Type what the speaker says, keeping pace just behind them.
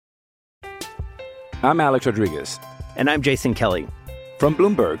I'm Alex Rodriguez. And I'm Jason Kelly. From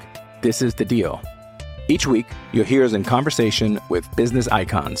Bloomberg, this is The Deal. Each week, you'll hear us in conversation with business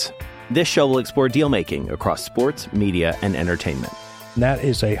icons. This show will explore deal-making across sports, media, and entertainment. That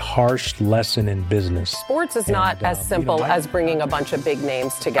is a harsh lesson in business. Sports is not as simple as bringing a bunch of big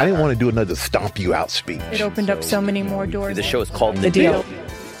names together. I didn't want to do another stomp you out speech. It opened up so many more doors. The show is called The Deal.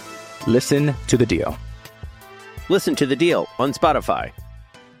 Listen to The Deal. Listen to The Deal on Spotify.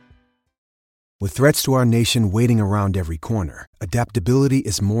 With threats to our nation waiting around every corner, adaptability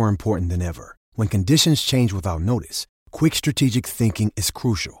is more important than ever. When conditions change without notice, quick strategic thinking is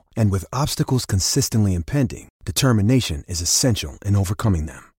crucial. And with obstacles consistently impending, determination is essential in overcoming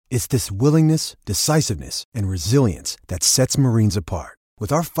them. It's this willingness, decisiveness, and resilience that sets Marines apart.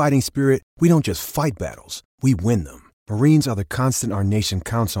 With our fighting spirit, we don't just fight battles, we win them. Marines are the constant our nation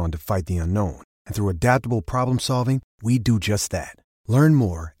counts on to fight the unknown. And through adaptable problem solving, we do just that. Learn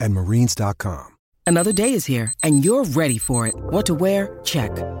more at marines.com. Another day is here, and you're ready for it. What to wear?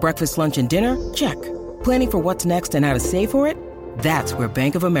 Check. Breakfast, lunch, and dinner? Check. Planning for what's next and how to save for it? That's where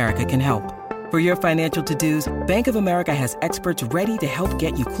Bank of America can help. For your financial to-dos, Bank of America has experts ready to help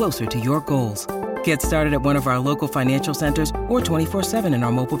get you closer to your goals. Get started at one of our local financial centers or 24/7 in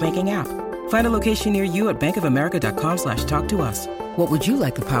our mobile banking app. Find a location near you at bankofamerica.com/talktous. What would you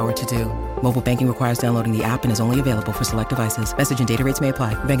like the power to do? Mobile banking requires downloading the app and is only available for select devices. Message and data rates may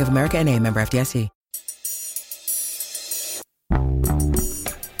apply. Bank of America N.A., member FDIC.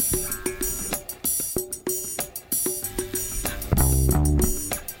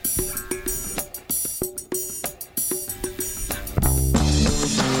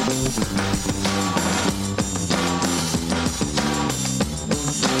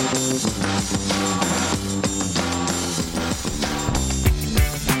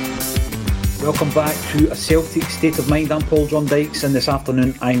 Welcome back to A Celtic State of Mind. I'm Paul John Dykes, and this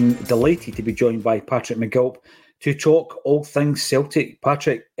afternoon I'm delighted to be joined by Patrick McGilp to talk all things Celtic.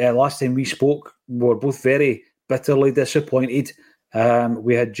 Patrick, last time we spoke, we were both very bitterly disappointed.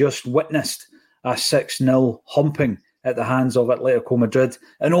 We had just witnessed a 6-0 humping at the hands of Atletico Madrid,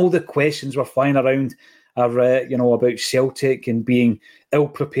 and all the questions were flying around are, about Celtic and being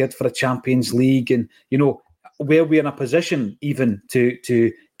ill-prepared for a Champions League, and, were we in a position even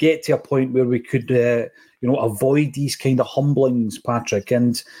to get to a point where we could, avoid these kind of humblings, Patrick.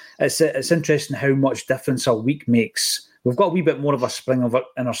 And it's interesting how much difference a week makes. We've got a wee bit more of a spring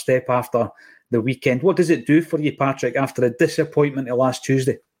in our step after the weekend. What does it do for you, Patrick, after the disappointment of last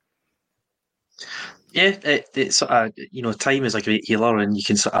Tuesday? Yeah, it's time is a great healer, and you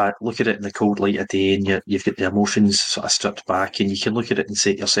can sort of look at it in the cold light of day, and you've got the emotions sort of stripped back, and you can look at it and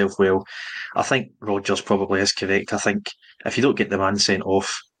say to yourself, well, I think Rodgers probably is correct. I think if you don't get the man sent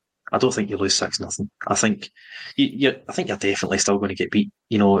off, I don't think you lose 6-0. I think you're definitely still going to get beat.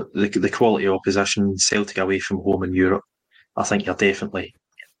 The quality of opposition, Celtic away from home in Europe, I think there's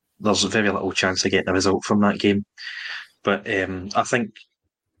very little chance of getting a result from that game. But I think,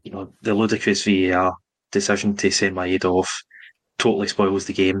 the ludicrous VAR decision to send Maeda off totally spoils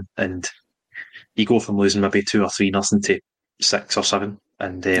the game, and you go from losing maybe 2 or 3-0 to 6 or 7,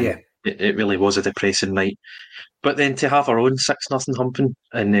 and it really was a depressing night. But then to have our own 6-0 humping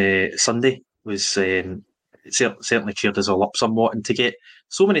on Sunday was certainly cheered us all up somewhat, and to get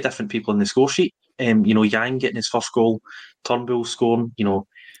so many different people in the score sheet, Yang getting his first goal, Turnbull scoring,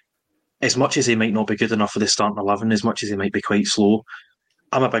 as much as he might not be good enough for the starting 11, as much as he might be quite slow,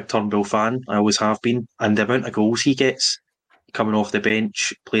 I'm a big Turnbull fan, I always have been, and the amount of goals he gets coming off the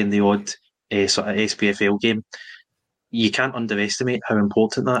bench, playing the odd sort of SPFL game, you can't underestimate how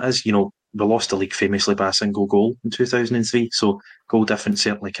important that is. We lost the league famously by a single goal in 2003, so goal difference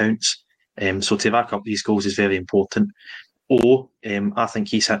certainly counts. So to rack up these goals is very important. I think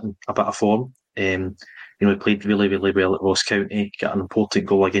he's hitting a bit of form. He played really, really well at Ross County, got an important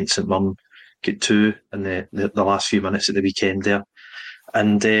goal against St Mirren, got 2 in the last few minutes at the weekend there.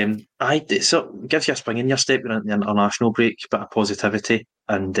 And it gives you a spring in your step in the international break, bit of positivity.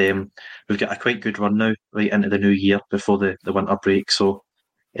 And we've got a quite good run now, right into the new year before the winter break. So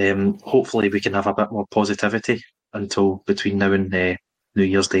hopefully we can have a bit more positivity until between now and New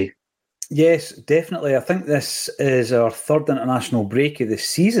Year's Day. Yes, definitely. I think this is our third international break of the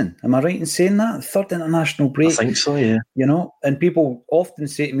season. Am I right in saying that? Third international break? I think so, yeah. And people often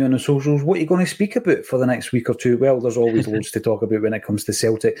say to me on the socials, what are you going to speak about for the next week or two? Well, there's always loads to talk about when it comes to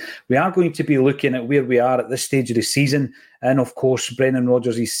Celtic. We are going to be looking at where we are at this stage of the season, and of course, Brendan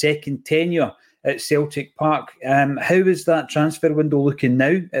Rodgers' second tenure at Celtic Park. How is that transfer window looking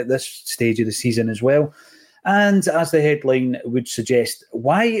now at this stage of the season as well? And as the headline would suggest,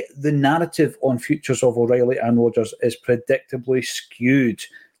 why the narrative on futures of O'Riley and Rodgers is predictably skewed.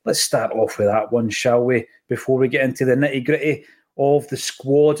 let's start off with that one, shall we? Before we get into the nitty-gritty of the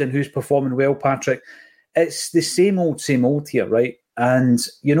squad and who's performing well, Patrick. It's the same old here, right? And,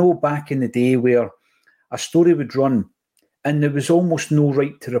 back in the day where a story would run and there was almost no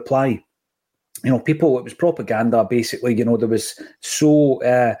right to reply. People, it was propaganda, basically. There was so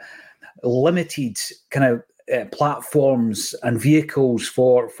limited kind of platforms and vehicles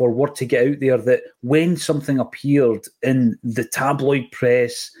for word to get out there that when something appeared in the tabloid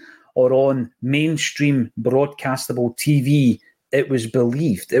press or on mainstream broadcastable TV, it was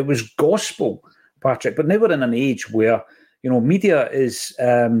believed. It was gospel, Patrick. But now we're in an age where, media is,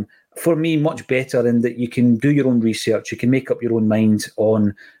 for me, much better in that you can do your own research, you can make up your own mind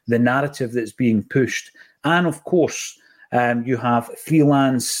on the narrative that's being pushed. And of course, you have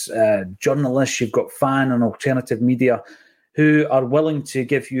freelance journalists, you've got fan and alternative media who are willing to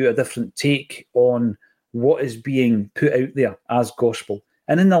give you a different take on what is being put out there as gospel.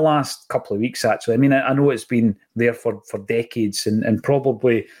 And in the last couple of weeks, actually, I know it's been there for decades and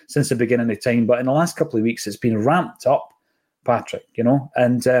probably since the beginning of time, but in the last couple of weeks, it's been ramped up, Patrick,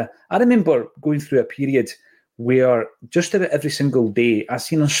 And I remember going through a period where just about every single day, I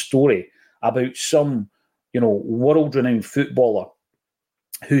seen a story about some, world-renowned footballer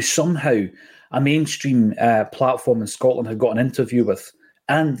who somehow a mainstream platform in Scotland had got an interview with,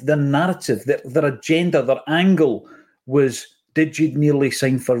 and their narrative, their agenda, their angle was, did you nearly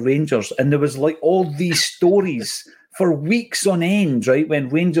sign for Rangers? And there was like all these stories for weeks on end, right, when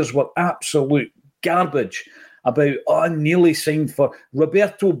Rangers were absolute garbage about, nearly signed for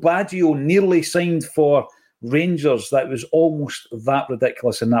Roberto Baggio, nearly signed for Rangers. That was almost that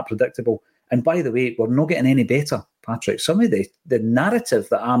ridiculous and that predictable. And by the way, we're not getting any better, Patrick. Some of the narrative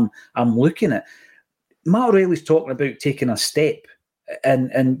that I'm looking at, Matt O'Reilly's talking about taking a step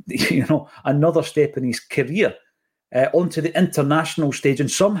and another step in his career onto the international stage, and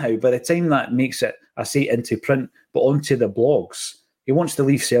somehow by the time that makes it, I say into print, but onto the blogs, he wants to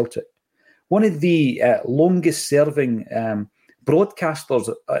leave Celtic. One of the longest-serving broadcasters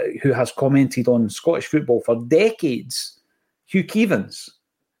who has commented on Scottish football for decades, Hugh Keevans,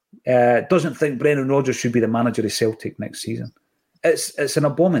 doesn't think Brendan Rodgers should be the manager of Celtic next season. It's an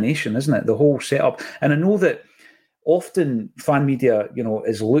abomination, isn't it? The whole setup. And I know that often fan media,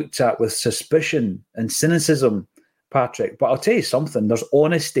 is looked at with suspicion and cynicism, Patrick. But I'll tell you something, there's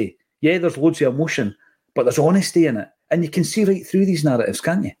honesty. Yeah, there's loads of emotion, but there's honesty in it. And you can see right through these narratives,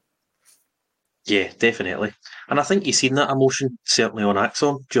 can't you? Yeah, definitely. And I think you've seen that emotion, certainly on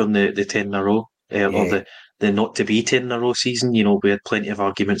Acsom, during the 10 in a row, or the not to be 10 in a row season. We had plenty of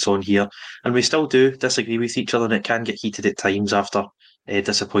arguments on here, and we still do disagree with each other, and it can get heated at times after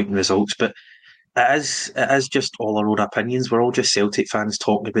disappointing results. But it is just all our own opinions. We're all just Celtic fans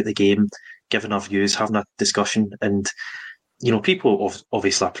talking about the game, giving our views, having a discussion, and people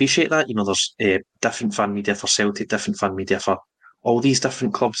obviously appreciate that. There's different fan media for Celtic, different fan media for all these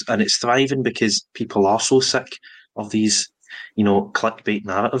different clubs, and it's thriving because people are so sick of these, clickbait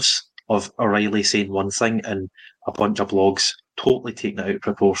narratives of O'Riley saying one thing and a bunch of blogs totally taking it out of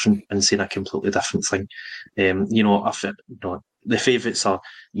proportion and saying a completely different thing. The favourites are,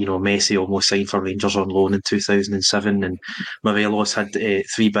 Messi almost signed for Rangers on loan in 2007, and Morelos had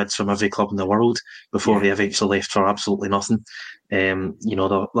 3 bids from every club in the world before he eventually left for absolutely nothing.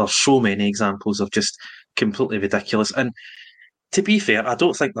 There's so many examples of just completely ridiculous. And to be fair, I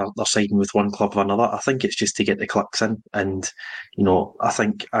don't think they're siding with one club or another. I think it's just to get the clicks in. And, I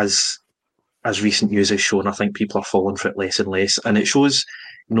think as recent news has shown, I think people are falling for it less and less. And it shows,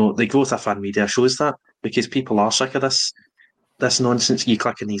 the growth of fan media shows that, because people are sick of this nonsense. You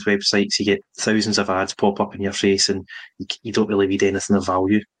click on these websites, you get thousands of ads pop up in your face, and you don't really read anything of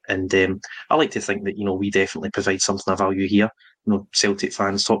value. And I like to think that, we definitely provide something of value here. Celtic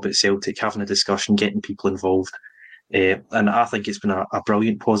fans talk about Celtic, having a discussion, getting people involved. And I think it's been a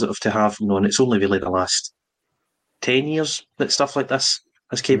brilliant positive to have, and it's only really the last 10 years that stuff like this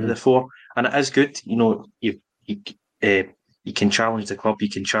has came to the fore. And it is good, you can challenge the club, you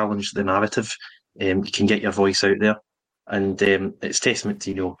can challenge the narrative, you can get your voice out there, and it's testament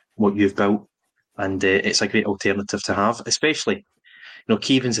to what you've built, and it's a great alternative to have, especially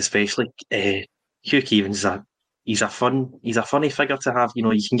Keevans, especially Hugh Keevans he's a funny figure to have. You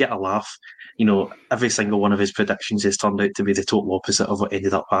can get a laugh. Every single one of his predictions has turned out to be the total opposite of what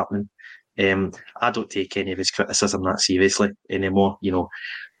ended up happening. I don't take any of his criticism that seriously anymore.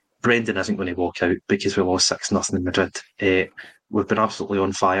 Brendan isn't going to walk out because we lost 6-0 in Madrid. We've been absolutely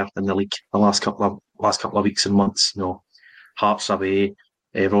on fire in the league the last couple of weeks and months. Hearts away,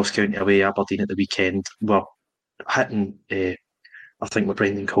 Ross County away, Aberdeen at the weekend. We're hitting, I think what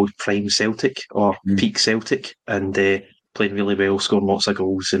Brendan called prime Celtic or peak Celtic, and playing really well, scoring lots of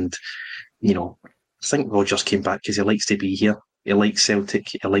goals, and I think Rodgers came back because he likes to be here. He likes Celtic,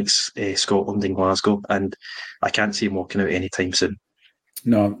 he likes Scotland and Glasgow, and I can't see him walking out anytime soon.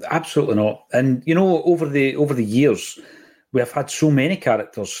 No, absolutely not. And over the years, we have had so many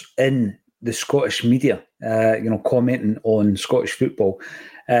characters in the Scottish media, commenting on Scottish football,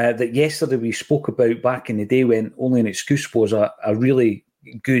 that yesterday we spoke about back in the day when Only an Excuse was a really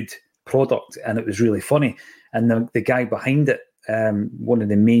good product and it was really funny. And the guy behind it, one of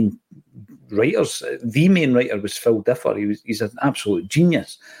the main writers, the main writer was Phil Differ. He's an absolute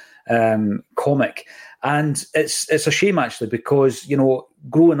genius comic. And it's a shame, actually, because,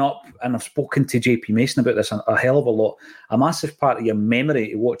 growing up, and I've spoken to JP Mason about this a hell of a lot, a massive part of your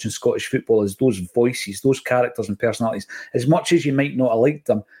memory of watching Scottish football is those voices, those characters and personalities. As much as you might not have liked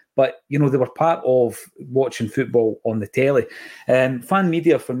them, but, they were part of watching football on the telly. Fan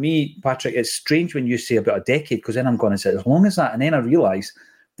media, for me, Patrick, it's strange when you say about a decade, because then I'm going to say as long as that. And then I realise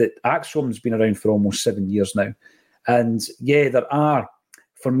that Acsom's been around for almost 7 years now. And, yeah,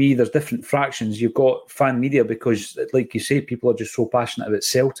 for me, there's different fractions. You've got fan media because, like you say, people are just so passionate about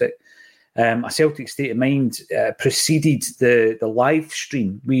Celtic. A Celtic State of Mind preceded the live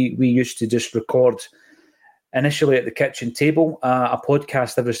stream. We used to just record initially at the kitchen table a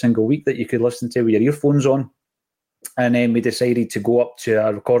podcast every single week that you could listen to with your earphones on. And then we decided to go up to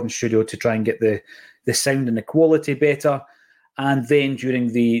a recording studio to try and get the sound and the quality better. And then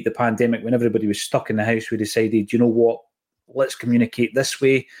during the pandemic, when everybody was stuck in the house, we decided, you know what? Let's communicate this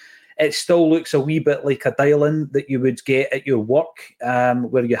way. It still looks a wee bit like a dial-in that you would get at your work,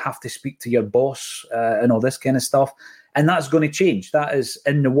 where you have to speak to your boss and all this kind of stuff. And that's going to change. That is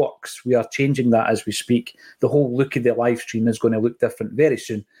in the works. We are changing that as we speak. The whole look of the live stream is going to look different very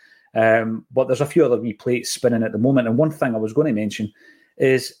soon. But there's a few other wee plates spinning at the moment. And one thing I was going to mention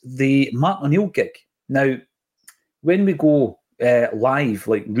is the Martin O'Neill gig. Now, when we go live,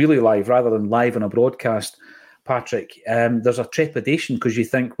 like really live, rather than live on a broadcast, Patrick, there's a trepidation because you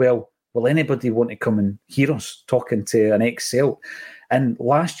think, will anybody want to come and hear us talking to an ex-Celt? And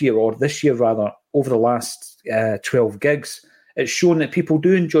last year, or this year rather, over the last 12 gigs, it's shown that people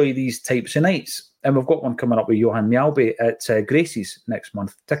do enjoy these types of nights. And we've got one coming up with Johan Mjalby at Gracie's next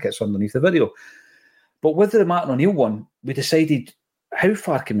month. Tickets underneath the video. But with the Martin O'Neill one, we decided, how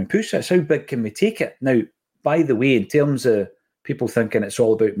far can we push this? How big can we take it? Now, by the way, in terms of people thinking it's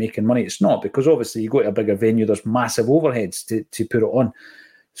all about making money, it's not, because obviously you go to a bigger venue, there's massive overheads to put it on.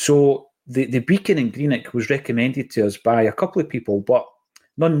 So the Beacon in Greenock was recommended to us by a couple of people, but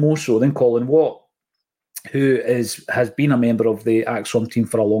none more so than Colin Watt, who has been a member of the Acsom team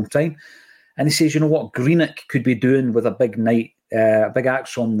for a long time. And he says, you know what, Greenock could be doing with a big night, a big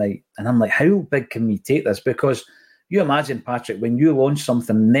Acsom night. And I'm like, how big can we take this? Because you imagine, Patrick, when you launch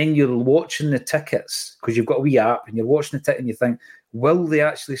something and then you're watching the tickets, because you've got a wee app and you're watching the ticket and you think, will they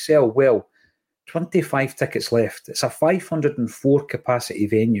actually sell? Well, 25 tickets left. It's a 504 capacity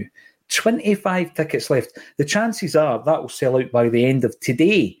venue. 25 tickets left. The chances are that will sell out by the end of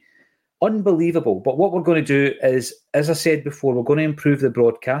today. Unbelievable. But what we're going to do is, as I said before, we're going to improve the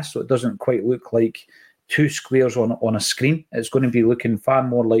broadcast so it doesn't quite look like two squares on a screen. It's going to be looking far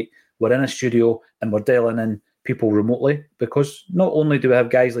more like we're in a studio and we're dialing in people remotely, because not only do we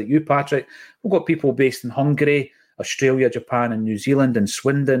have guys like you, Patrick, we've got people based in Hungary, Australia, Japan and New Zealand and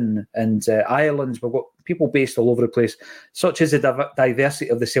Swindon and Ireland. We've got people based all over the place, such as the diversity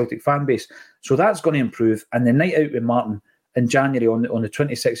of the Celtic fan base. So that's going to improve. And the night out with Martin in January, on the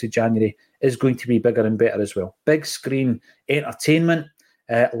 26th of January, is going to be bigger and better as well. Big screen entertainment,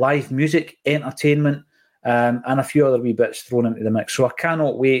 live music entertainment, and a few other wee bits thrown into the mix. So I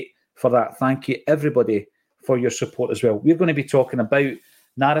cannot wait for that. Thank you, everybody, for your support as well. We're going to be talking about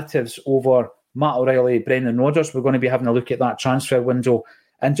narratives over Matt O'Riley, Brendan Rodgers. We're going to be having a look at that transfer window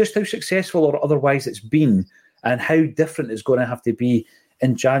and just how successful or otherwise it's been and how different it's going to have to be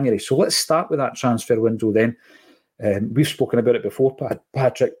in January. So let's start with that transfer window then. We've spoken about it before,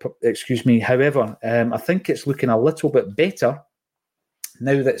 Patrick, excuse me. However, I think it's looking a little bit better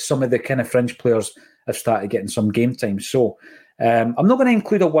now that some of the kind of fringe players have started getting some game time. So I'm not going to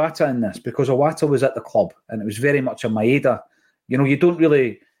include Iwata in this because Iwata was at the club and it was very much a Maeda. You know, you don't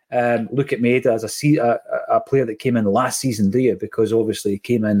really look at Maeda as a player that came in last season, do you? Because obviously he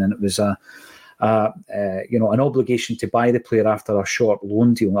came in and it was an obligation to buy the player after a short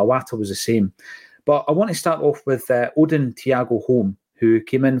loan deal. Iwata was the same. But I want to start off with Odin Thiago Holm, who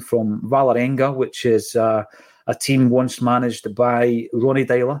came in from Vålerenga, which is a team once managed by Ronny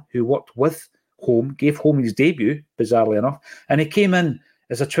Deila, who worked with Holm, gave Holm his debut, bizarrely enough. And he came in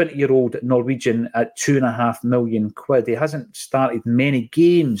as a 20-year-old Norwegian at £2.5 million. He hasn't started many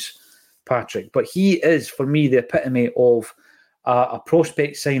games Patrick, but he is, for me, the epitome of a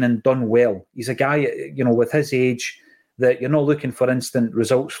prospect signing done well. He's a guy, with his age that you're not looking for instant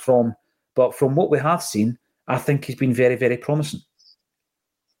results from, but from what we have seen, I think he's been very, very promising.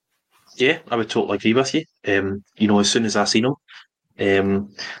 Yeah, I would totally agree with you. As soon as I seen him,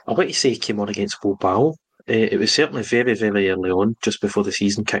 I want to say he came on against Bilbao. It was certainly very, very early on, just before the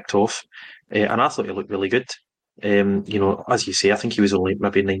season kicked off, and I thought he looked really good. As you say, I think he was only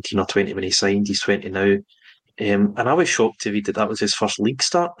maybe 19 or 20 when he signed. He's 20 now. And I was shocked to read that was his first league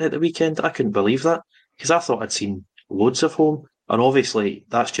start at the weekend. I couldn't believe that, because I thought I'd seen loads of home. And obviously,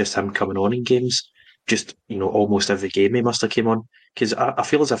 that's just him coming on in games. Just, almost every game he must have came on. Because I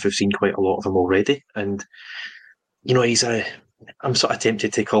feel as if we've seen quite a lot of him already. And, I'm sort of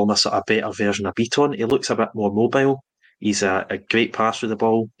tempted to call him a sort of better version of Beaton. He looks a bit more mobile. He's a great passer with the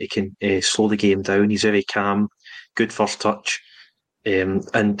ball. He can slow the game down. He's very calm, good first touch.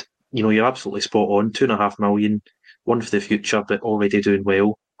 And you're absolutely spot on. 2.5 million, one for the future, but already doing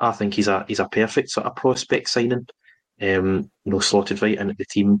well. I think he's a perfect sort of prospect signing. Slotted right into the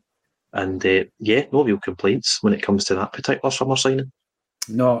team, and no real complaints when it comes to that particular summer signing.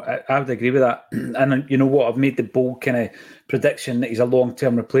 No, I would agree with that. And you know what? I've made the bold kind of prediction that he's a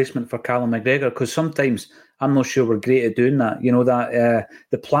long-term replacement for Callum McGregor, because sometimes I'm not sure we're great at doing that.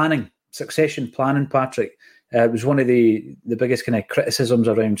 The planning, succession planning, Patrick, was one of the biggest kind of criticisms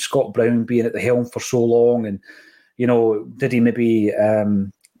around Scott Brown being at the helm for so long. And, did he maybe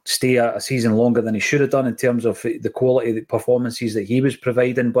stay a season longer than he should have done in terms of the quality of the performances that he was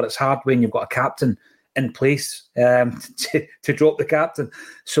providing? But it's hard when you've got a captain in place to drop the captain.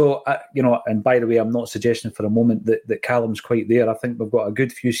 So, and by the way, I'm not suggesting for a moment that Callum's quite there. I think we've got a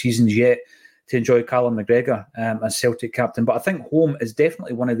good few seasons yet to enjoy Callum McGregor as Celtic captain. But I think Holm is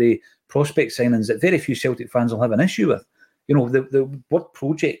definitely one of the prospect signings that very few Celtic fans will have an issue with. The word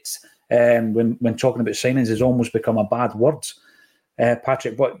projects, when talking about signings, has almost become a bad word,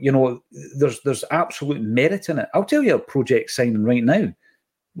 Patrick. But, there's absolute merit in it. I'll tell you a project signing right now.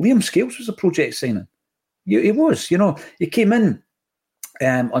 Liam Scales was a project signing. He was, he came in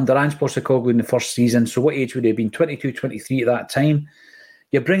under Ange Postecoglou in the first season. So what age would he have been? 22, 23 at that time.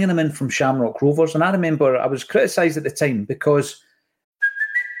 You're bringing him in from Shamrock Rovers. And I remember I was criticised at the time because...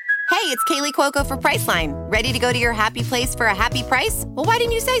 Hey, it's Kaylee Cuoco for Priceline. Ready to go to your happy place for a happy price? Well, why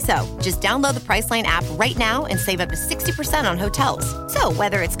didn't you say so? Just download the Priceline app right now and save up to 60% on hotels. So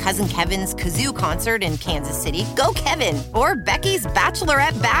whether it's Cousin Kevin's Kazoo Concert in Kansas City, go Kevin, or Becky's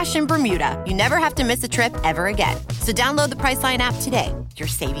Bachelorette Bash in Bermuda, you never have to miss a trip ever again. So download the Priceline app today. Your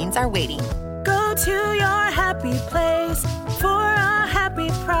savings are waiting. Go to your happy place for a happy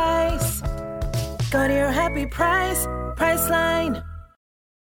price. Go to your happy price, Priceline.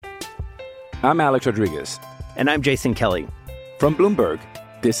 I'm Alex Rodriguez. And I'm Jason Kelly. From Bloomberg,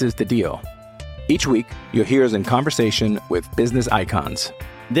 this is The Deal. Each week, you'll hear us in conversation with business icons.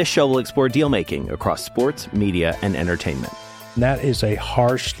 This show will explore deal-making across sports, media, and entertainment. That is a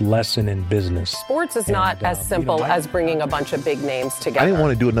harsh lesson in business. Sports is not as simple as bringing a bunch of big names together. I didn't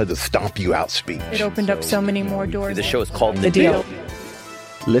want to do another stomp you out speech. It opened up so many more doors. The show is called The Deal.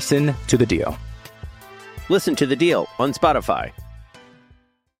 Listen to The Deal. Listen to The Deal on Spotify.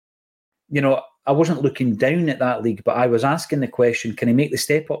 I wasn't looking down at that league, but I was asking the question, can he make the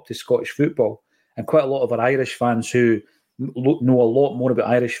step up to Scottish football? And quite a lot of our Irish fans who know a lot more about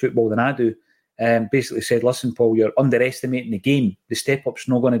Irish football than I do basically said, listen, Paul, you're underestimating the game. The step up's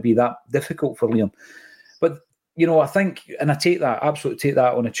not going to be that difficult for Liam. But, I think, and I absolutely take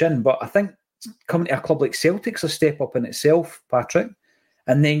that on the chin, but I think coming to a club like Celtic's a step up in itself, Patrick.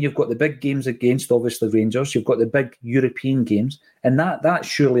 And then you've got the big games against, obviously, Rangers. You've got the big European games. And that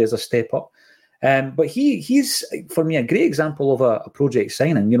surely is a step up. But he's, for me, a great example of a project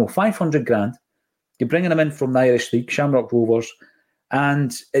signing. 500 grand. You're bringing him in from the Irish League, Shamrock Rovers.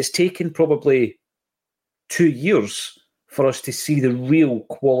 And it's taken probably 2 years for us to see the real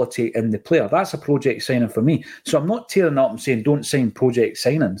quality in the player. That's a project signing for me. So I'm not tearing up and saying don't sign project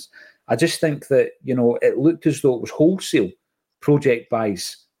signings. I just think that, it looked as though it was wholesale project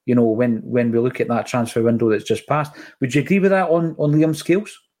buys, when we look at that transfer window that's just passed. Would you agree with that on Liam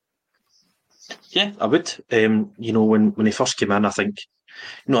Scales? Yeah, I would. When he first came in, I think,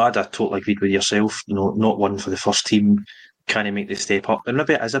 I'd totally agreed with yourself. Not one for the first team. Can he make the step up? And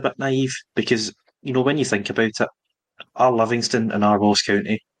maybe it is a bit naive because, when you think about it, are Livingston and our Ross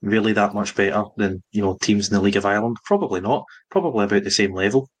County really that much better than, teams in the League of Ireland? Probably not. Probably about the same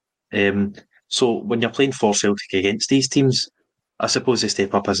level. So when you're playing for Celtic against these teams, I suppose the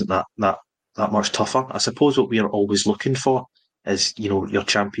step up isn't that much tougher. I suppose what we are always looking for is, your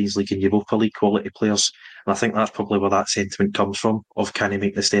Champions League and Europa League quality players. And I think that's probably where that sentiment comes from, of can he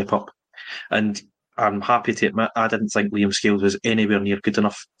make the step up? And I'm happy to admit I didn't think Liam Scales was anywhere near good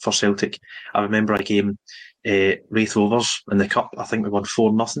enough for Celtic. I remember a game, Raith Rovers in the Cup. I think we won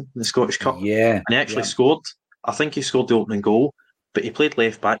 4-0 in the Scottish Cup. Yeah. And he actually scored. I think he scored the opening goal, but he played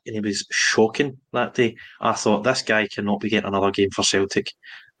left back and he was shocking that day. I thought, this guy cannot be getting another game for Celtic.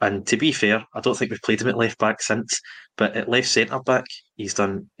 And to be fair, I don't think we've played him at left back since, but at left centre back, he's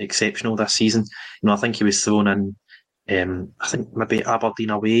done exceptional this season. I think he was thrown in, I think maybe Aberdeen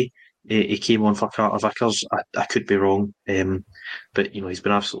away. He came on for Carter Vickers. I could be wrong, but he's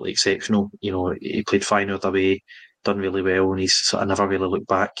been absolutely exceptional. He played Feyenoord away, done really well, and he's sort of never really looked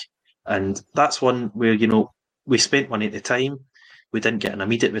back. And that's one where we spent money at the time, we didn't get an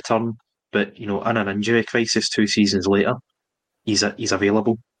immediate return, but in an injury crisis 2 seasons later, he's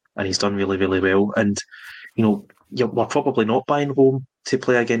available and he's done really, really well. And we're probably not buying home to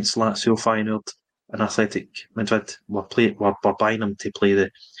play against Lazio, Feyenoord, and Athletic Madrid. We're buying him to play the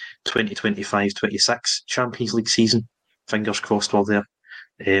 2025-26 Champions League season. Fingers crossed we're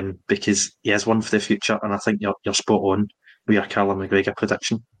there, because he has one for the future, and I think you're spot on with your Callum McGregor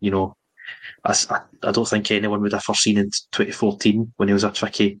prediction. I don't think anyone would have foreseen in 2014 when he was a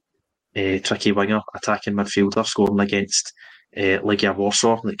tricky winger, attacking midfielder, scoring against Legia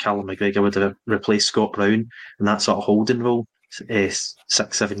Warsaw, that Callum McGregor would have replaced Scott Brown in that sort of holding role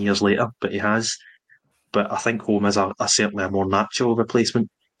 6-7 years later, but he has. But I think home is certainly a more natural replacement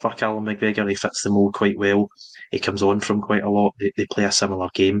for Callum McGregor. He fits the mould quite well. He comes on from quite a lot. They play a similar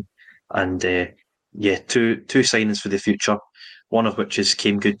game. And two signings for the future, one of which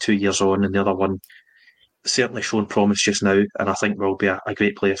came good 2 years on, and the other one certainly shown promise just now, and I think will be a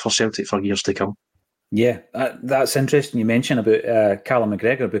great player for Celtic for years to come. Yeah, that's interesting you mention about Callum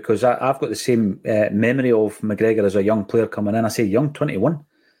McGregor, because I've got the same memory of McGregor as a young player coming in. I say young, 21,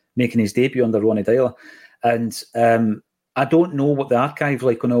 making his debut under Ronnie Dyler. And I don't know what the archive's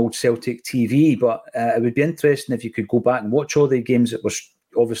like on old Celtic TV, but it would be interesting if you could go back and watch all the games that were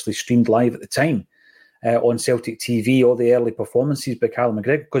obviously streamed live at the time on Celtic TV, all the early performances by Callum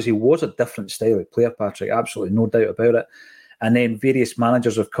McGregor, because he was a different style of player, Patrick, absolutely no doubt about it. And then various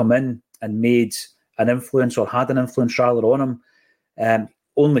managers have come in and made an influence, or had an influence rather, on him.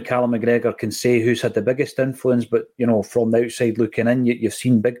 Only Callum McGregor can say who's had the biggest influence, but from the outside looking in, you've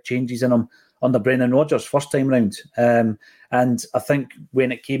seen big changes in him under Brendan Rodgers first time round. And I think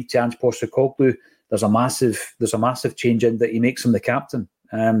when it came to Ange Postecoglou, there's a massive change in that he makes him the captain.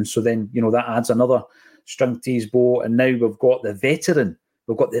 So then that adds another string to his bow, and now we've got the veteran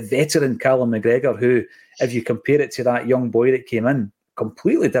Callum McGregor, who, if you compare it to that young boy that came in,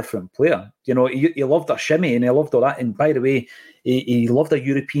 completely different player. He loved a shimmy and he loved all that. And by the way, he loved a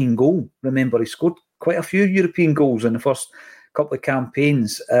European goal. Remember, he scored quite a few European goals in the first couple of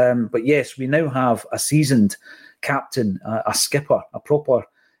campaigns. But yes, we now have a seasoned captain, a skipper, a proper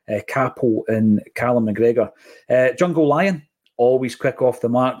capo in Callum McGregor. Jungle Lion, always quick off the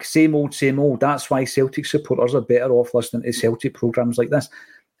mark. Same old, same old. That's why Celtic supporters are better off listening to Celtic programmes like this.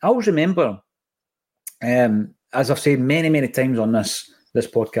 I always remember, as I've said many, many times on this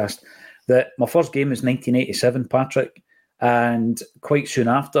podcast, that my first game was 1987, Patrick, and quite soon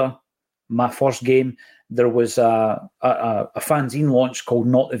after my first game, there was a fanzine launch called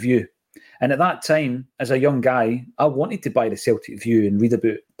Not the View. And at that time, as a young guy, I wanted to buy the Celtic View and read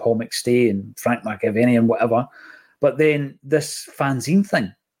about Paul McStay and Frank McAvenny and whatever. But then this fanzine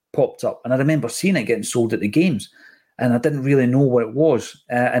thing popped up, and I remember seeing it getting sold at the games, and I didn't really know what it was.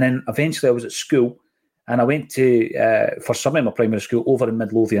 And then eventually I was at school, and I went to, for summer in my primary school, over in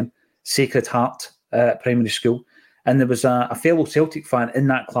Midlothian, Sacred Heart Primary School, and there was a fellow Celtic fan in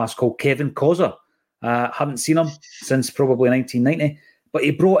that class called Kevin Causer. Haven't seen him since probably 1990, but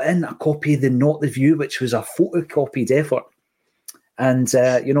he brought in a copy of the Not the View, which was a photocopied effort. And,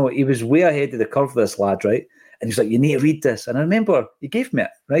 he was way ahead of the curve, this lad, right? And he's like, you need to read this. And I remember he gave me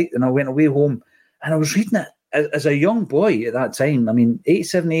it, right? And I went away home and I was reading it as a young boy at that time. I mean,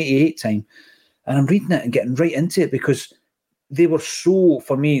 87, 88 time. And I'm reading it and getting right into it, because they were so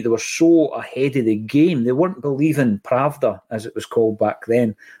ahead of the game. They weren't believing Pravda, as it was called back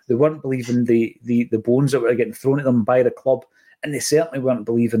then. They weren't believing the bones that were getting thrown at them by the club. And they certainly weren't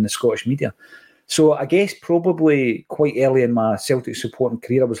believing the Scottish media. So I guess probably quite early in my Celtic supporting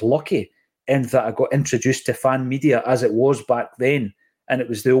career, I was lucky in that I got introduced to fan media as it was back then. And it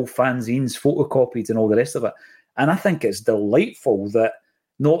was the old fanzines, photocopied and all the rest of it. And I think it's delightful that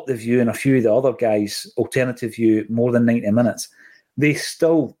Not the View and a few of the other guys, Alternative View, More Than 90 Minutes, they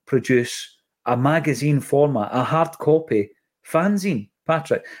still produce a magazine format, a hard copy fanzine,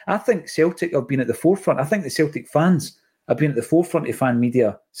 Patrick. I think Celtic have been at the forefront. I think the Celtic fans have been at the forefront of fan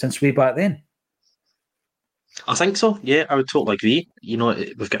media since way back then. I think so. Yeah, I would totally agree. You know,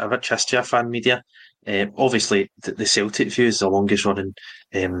 we've got a rich history of fan media. Obviously, the Celtic View is the longest running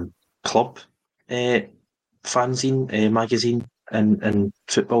club fanzine magazine in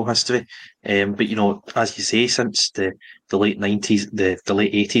football history. But you know, as you say, since the late 90s, the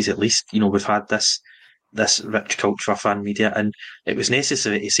late 80s at least, you know, we've had this rich culture of fan media, and it was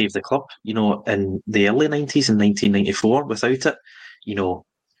necessary to save the club. You know, in the early 90s, in 1994, without it, you know,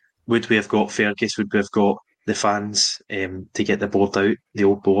 would we have got Fergus? Would we have got the fans to get the board out, the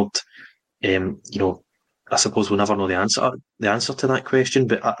old board? You know, I suppose we'll never know the answer to that question,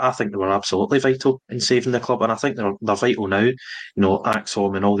 but I think they were absolutely vital in saving the club, and I think they're vital now. You know,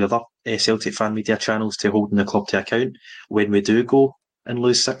 Acsom and all the other Celtic fan media channels to holding the club to account when we do go and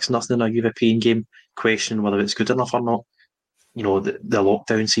lose 6-0 in a European game, questioning whether it's good enough or not. You know, the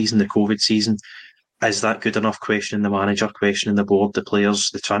lockdown season, the COVID season, is that good enough? Questioning the manager, questioning the board, the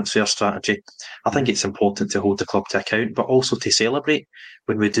players, the transfer strategy. I think it's important to hold the club to account, but also to celebrate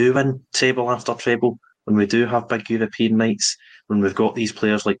when we do win treble after treble, when we do have big European nights, when we've got these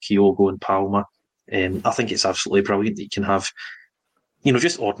players like Kyogo and Palmer. I think it's absolutely brilliant that you can have, you know,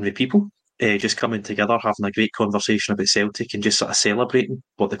 just ordinary people just coming together, having a great conversation about Celtic and just sort of celebrating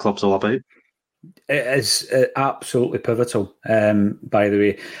what the club's all about. It is absolutely pivotal, by the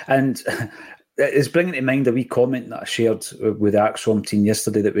way. And it's bringing to mind a wee comment that I shared with the Acsom team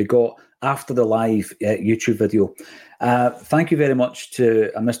yesterday that we got after the live YouTube video. Thank you very much to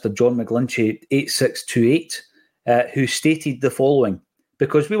Mr. John McGlinchey, 8628, who stated the following,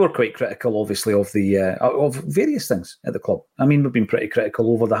 because we were quite critical, obviously, of various things at the club. I mean, we've been pretty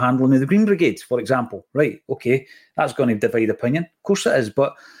critical over the handling of the Green Brigade, for example. Right, okay, that's going to divide opinion. Of course it is,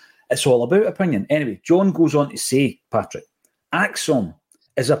 but it's all about opinion. Anyway, John goes on to say, Patrick, Acsom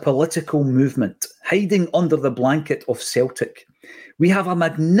is a political movement hiding under the blanket of Celtic. We have a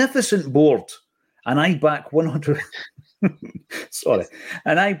magnificent board, and I back 100. Sorry,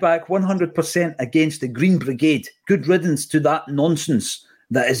 and I back 100% against the Green Brigade. Good riddance to that nonsense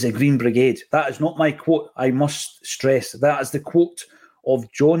that is the Green Brigade. That is not my quote. I must stress that is the quote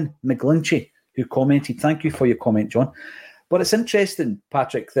of John McGlinchey, who commented. Thank you for your comment, John. But it's interesting,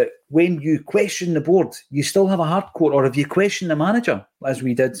 Patrick, that when you question the board, you still have a hardcore, or if you question the manager, as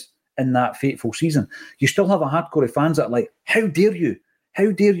we did in that fateful season, you still have a hardcore of fans that are like, how dare you?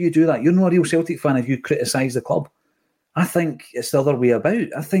 How dare you do that? You're not a real Celtic fan if you criticise the club. I think it's the other way about.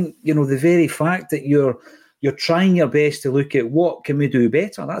 I think, you know, the very fact that you're trying your best to look at what can we do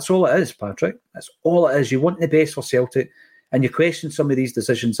better, that's all it is, Patrick. That's all it is. You want the best for Celtic, and you question some of these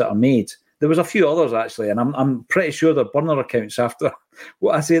decisions that are made. There was a few others, actually, and I'm pretty sure they're burner accounts after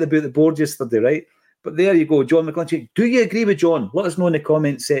what I said about the board yesterday, right? But there you go, John McGlinchey. Do you agree with John? Let us know in the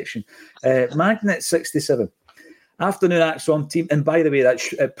comments section. Magnet67. Afternoon, Acsom team. And by the way,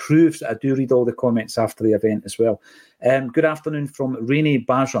 it proves that I do read all the comments after the event as well. Good afternoon from Rainy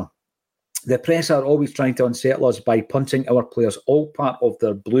Bajra. The press are always trying to unsettle us by punting our players, all part of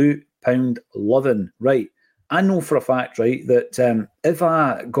their blue pound loving. Right. I know for a fact, right, that if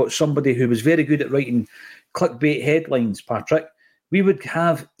I got somebody who was very good at writing clickbait headlines, Patrick, we would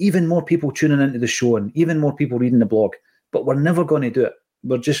have even more people tuning into the show and even more people reading the blog. But we're never going to do it.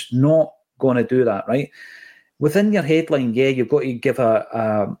 We're just not going to do that, right? Within your headline, yeah, you've got to give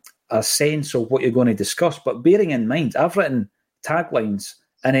a sense of what you're going to discuss. But bearing in mind, I've written taglines,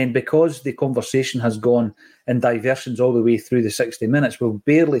 and then because the conversation has gone in diversions all the way through the 60 minutes, we've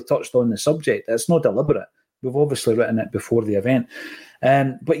barely touched on the subject. It's not deliberate. We've obviously written it before the event.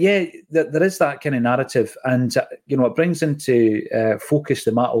 But yeah, there is that kind of narrative. And, you know, it brings into focus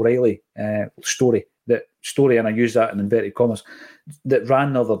the Matt O'Riley story, and I use that in inverted commas, that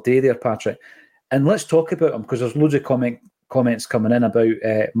ran the other day there, Patrick. And let's talk about him, because there's loads of comments coming in about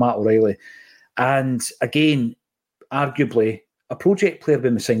Matt O'Riley. And again, arguably, a project player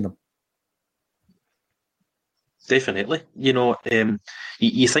when we signed him. Definitely. You know,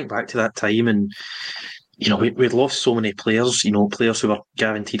 you think back to that time and, you know, we'd lost so many players, you know, players who were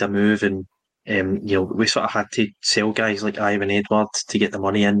guaranteed a move, and, you know, we sort of had to sell guys like Ivan Edward to get the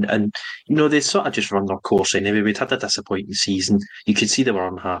money in, and, you know, they sort of just run their course anyway. We'd had a disappointing season. You could see they were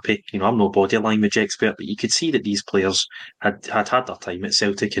unhappy. You know, I'm no body language expert, but you could see that these players had their time at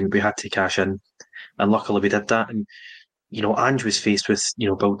Celtic, and we had to cash in, and luckily we did that. And, you know, Ange was faced with, you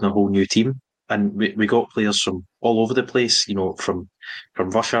know, building a whole new team, and we got players from all over the place, you know, from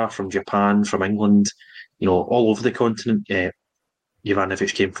Russia, from Japan, from England, you know, all over the continent.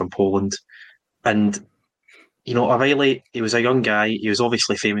 Jovanovic came from Poland. And, you know, O'Riley, he was a young guy. He was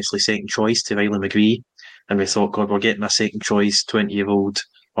obviously famously second choice to Riley McGree. And we thought, God, we're getting a second choice 20-year-old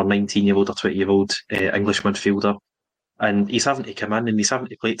or 19-year-old or 20-year-old English midfielder. And he's having to come in and he's having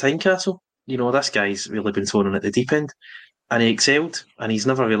to play at Tynecastle. this guy's really been thrown in at the deep end. And he excelled, and he's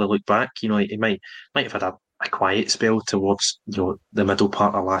never really looked back. He might have had a quiet spell towards the middle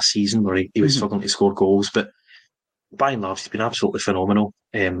part of last season where he was struggling to score goals, but by and large, he's been absolutely phenomenal.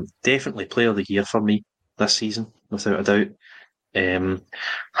 Definitely player of the year for me this season, without a doubt.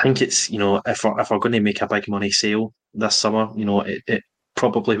 I think it's, if we're going to make a big money sale this summer, it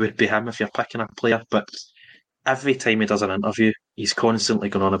probably would be him if you're picking a player. But every time he does an interview, he's constantly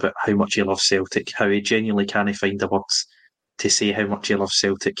going on about how much he loves Celtic, how he genuinely can't find the words to say how much he loves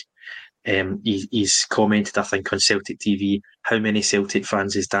Celtic. He's commented, I think, on Celtic TV how many Celtic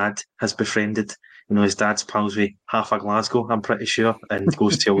fans his dad has befriended. His dad's pals with half of Glasgow, I'm pretty sure, and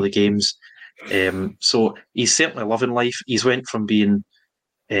goes to all the games. So he's certainly loving life. He's went from being,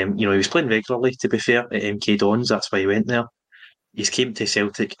 he was playing regularly, to be fair, at MK Dons. That's why he went there. He's came to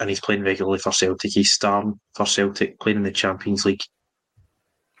Celtic and he's playing regularly for Celtic. He's starring for Celtic, playing in the Champions League.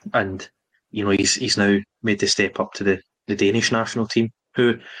 And, he's now made the step up to the Danish national team,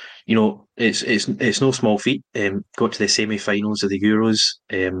 who, it's no small feat. Got to the semi-finals of the Euros.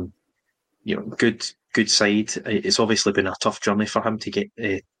 Good side. It's obviously been a tough journey for him to get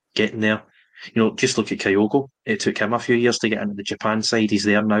in there. Just look at Kyogo. It took him a few years to get into the Japan side. He's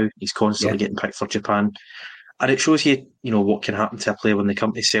there now. He's constantly getting picked for Japan. And it shows you, what can happen to a player when they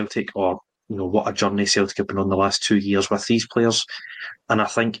come to Celtic, or, what a journey Celtic have been on the last 2 years with these players. And I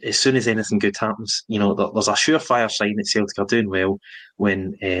think as soon as anything good happens, there's a surefire sign that Celtic are doing well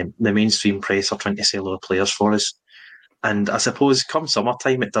when the mainstream press are trying to sell our players for us. And I suppose come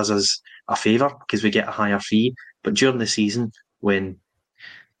summertime, it does us a favour because we get a higher fee. But during the season, when,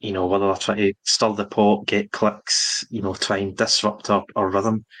 whether they're trying to stir the pot, get clicks, try and disrupt our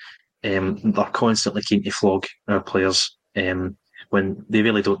rhythm, they're constantly keen to flog our players when they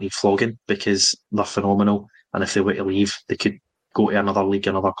really don't need flogging because they're phenomenal. And if they were to leave, they could go to another league,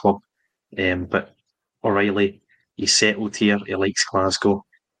 another club. But O'Riley, he's settled here. He likes Glasgow.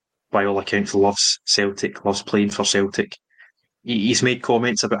 By all accounts, loves Celtic, loves playing for Celtic. He's made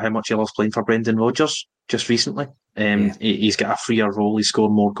comments about how much he loves playing for Brendan Rodgers just recently. He's got a freer role. He's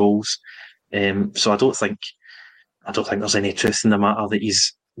scored more goals. So I don't think there's any truth in the matter that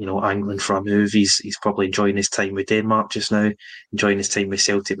he's angling for a move. He's probably enjoying his time with Denmark just now, enjoying his time with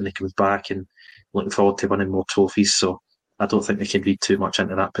Celtic when he comes back, and looking forward to winning more trophies. So I don't think we can read too much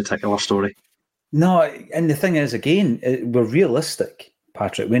into that particular story. No, and the thing is, again, we're realistic,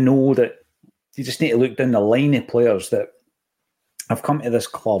 Patrick. We know that you just need to look down the line of players that have come to this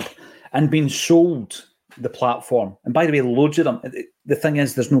club and been sold the platform. And by the way, loads of them, the thing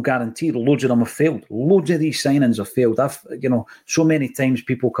is, there's no guarantee. Loads of them have failed. Loads of these signings have failed. So many times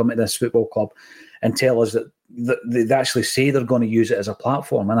people come to this football club and tell us that they actually say they're going to use it as a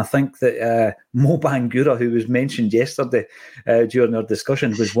platform. And I think that Mo Bangura, who was mentioned yesterday during our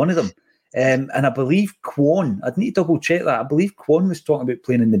discussion, was one of them. And I believe Kwon, I'd need to double check that. I believe Kwon was talking about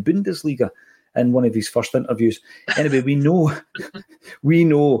playing in the Bundesliga in one of his first interviews. Anyway, we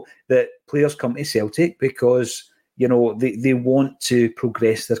know that players come to Celtic because, they want to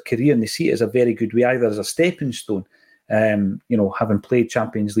progress their career and they see it as a very good way, either as a stepping stone, having played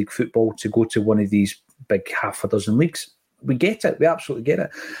Champions League football to go to one of these big half a dozen leagues. We get it. We absolutely get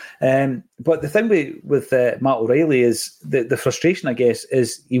it. But the thing with Matt O'Riley is the frustration, I guess,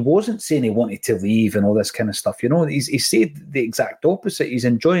 is he wasn't saying he wanted to leave and all this kind of stuff. He said the exact opposite. He's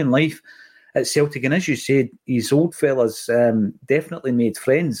enjoying life at Celtic. And as you said, his old fellas definitely made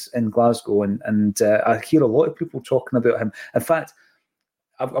friends in Glasgow. And I hear a lot of people talking about him. In fact,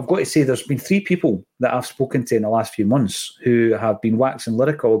 I've got to say there's been 3 people that I've spoken to in the last few months who have been waxing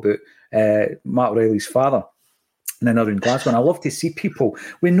lyrical about Matt O'Riley's father and then around Glasgow. And I love to see people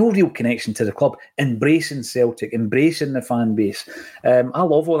with no real connection to the club embracing Celtic, embracing the fan base. I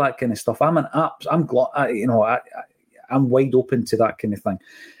love all that kind of stuff. I'm wide open to that kind of thing.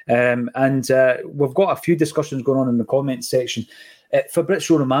 And we've got a few discussions going on in the comments section.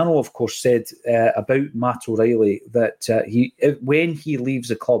 Fabrizio Romano, of course, said about Matt O'Riley that when he leaves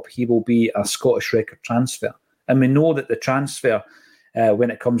the club, he will be a Scottish record transfer. And we know that the transfer, when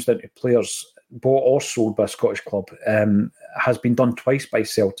it comes down to players bought or sold by a Scottish club, has been done twice by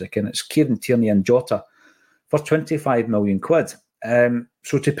Celtic, and it's Kieran Tierney and Jota for 25 million quid.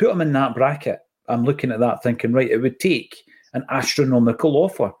 So to put him in that bracket, I'm looking at that thinking, right, it would take an astronomical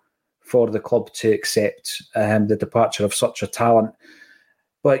offer for the club to accept the departure of such a talent.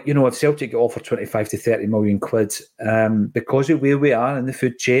 But, if Celtic get offered 25 to 30 million quid, because of where we are in the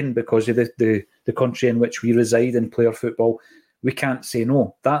food chain, because of the country in which we reside in player football, we can't say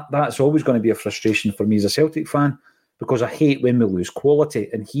no. That's always going to be a frustration for me as a Celtic fan, because I hate when we lose quality,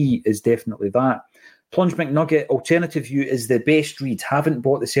 and he is definitely that. Plunge McNugget, alternative view is the best read. Haven't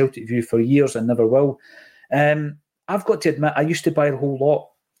bought the Celtic View for years and never will. I've got to admit, I used to buy a whole lot,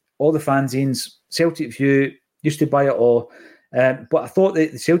 all the fanzines, Celtic View, used to buy it all. But I thought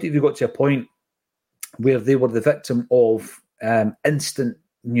that the Celtic View got to a point where they were the victim of instant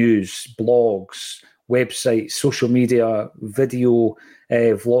news, blogs, websites, social media, video,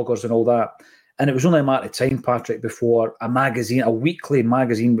 vloggers and all that. And it was only a matter of time, Patrick, before a magazine, a weekly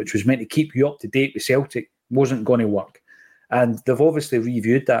magazine, which was meant to keep you up to date with Celtic, wasn't going to work. And they've obviously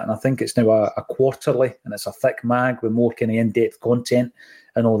reviewed that, and I think it's now a quarterly, and it's a thick mag with more kind of in-depth content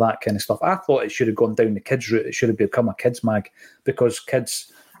and all that kind of stuff. I thought it should have gone down the kids' route. It should have become a kids' mag, because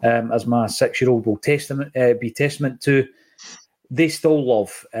kids, as my 6-year-old will be testament to, they still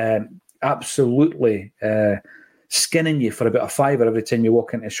love absolutely skinning you for about $5 every time you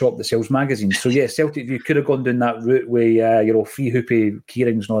walk into a shop that sells magazines. So yeah, Celtic View could have gone down that route with free hoopy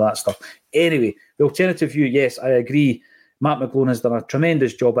keyrings and all that stuff. Anyway, the alternative view, yes, I agree. Matt McGlone has done a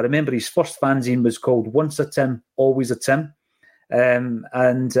tremendous job. I remember his first fanzine was called Once a Tim, Always a Tim.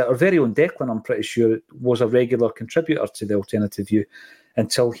 And our very own Declan, I'm pretty sure, was a regular contributor to the alternative view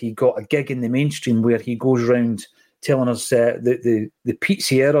until he got a gig in the mainstream where he goes around telling us the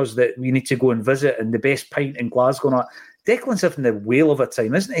pizzerias that we need to go and visit and the best pint in Glasgow. And all that. Declan's having the whale of a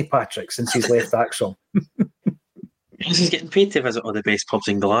time, isn't he, Patrick, since he's left Acsom? He's getting paid to visit all the best pubs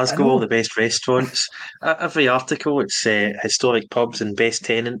in Glasgow, the best restaurants. Every article, it's historic pubs and best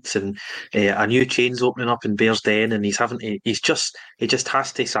tenants, and a new chain's opening up in Bearsden, and he just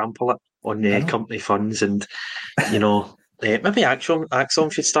has to sample it on company funds, and maybe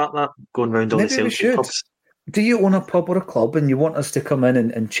Acsom should start that, going around all the Celtic pubs. Do you own a pub or a club and you want us to come in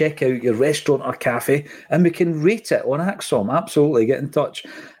and check out your restaurant or cafe, and we can rate it on Acsom? Absolutely, get in touch.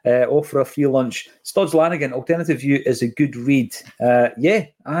 Offer a free lunch. Studs Lanigan, alternative view is a good read.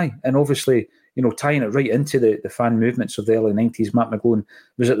 And obviously, tying it right into the fan movements of the early 90s, Matt McGlone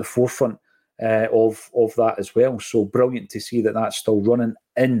was at the forefront of that as well. So brilliant to see that that's still running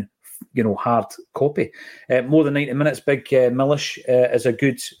in hard copy. More than 90 minutes, Big Millish is a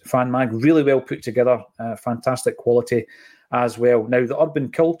good fan mag, really well put together, fantastic quality as well. Now, the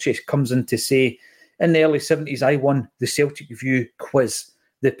Urban Culture comes in to say, in the early 70s, I won the Celtic View quiz.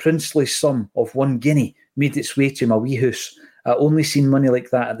 The princely sum of £1 guinea made its way to my wee house. I only seen money like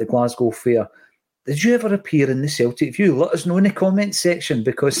that at the Glasgow Fair. Did you ever appear in the Celtic View? Let us know in the comments section,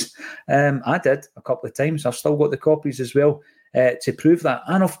 because I did a couple of times. I've still got the copies as well to prove that.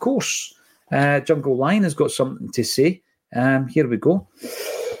 And of course, Jungle Lion has got something to say. Here we go.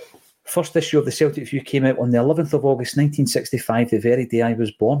 First issue of the Celtic View came out on the 11th of August 1965, the very day I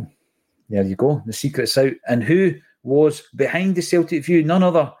was born. There you go. The secret's out. And who was behind the Celtic View? None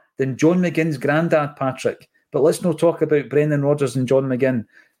other than John McGinn's granddad, Patrick. But let's not talk about Brendan Rodgers and John McGinn,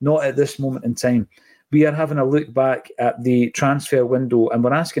 not at this moment in time. We are having a look back at the transfer window, and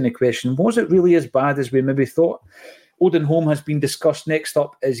we're asking the question, was it really as bad as we maybe thought? Odin Holm has been discussed. Next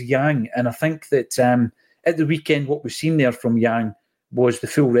up is Yang, and I think that at the weekend what we've seen there from Yang was the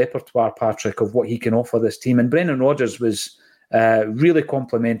full repertoire, Patrick, of what he can offer this team. And Brendan Rodgers was really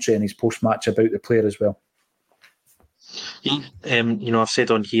complimentary in his post-match about the player as well. I've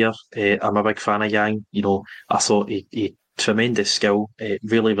said on here, I'm a big fan of Yang. I thought he tremendous skill,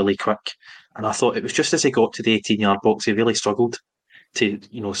 really, really quick. And I thought it was just as he got to the 18-yard box, he really struggled to,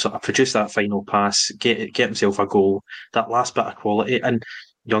 sort of produce that final pass, get himself a goal, that last bit of quality. And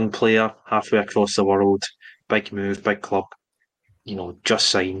young player, halfway across the world, big move, big club, just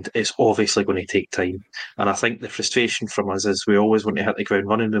signed. It's obviously going to take time. And I think the frustration from us is we always want to hit the ground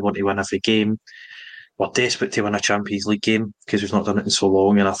running. We want to win every game. We're desperate to win a Champions League game because we've not done it in so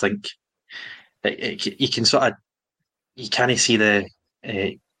long. And I think you can you can't see the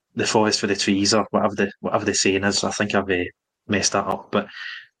forest for the trees, or whatever the saying is. I think I've messed that up, but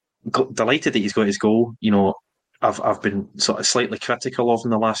delighted that he's got his goal. I've been sort of slightly critical of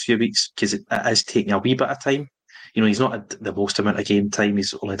him the last few weeks because it is taking a wee bit of time. He's not had the most amount of game time.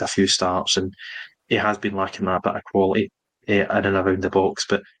 He's only had a few starts, and he has been lacking that bit of quality in and around the box.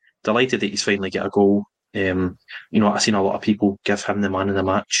 But delighted that he's finally got a goal. I've seen a lot of people give him the man of the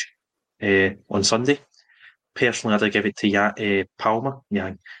match on Sunday. Personally, I'd give it to Yang Palmer.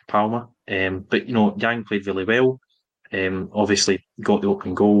 But Yang played really well. Obviously got the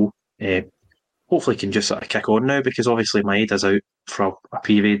open goal. Hopefully can just sort of kick on now, because obviously Maeda's out for a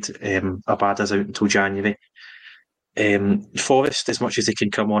period. Abada's out until January. Forrest, as much as he can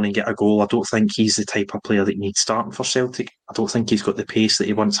come on and get a goal, I don't think he's the type of player that you need starting for Celtic. I don't think he's got the pace that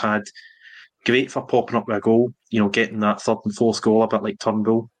he once had. Great for popping up with a goal, getting that third and fourth goal, a bit like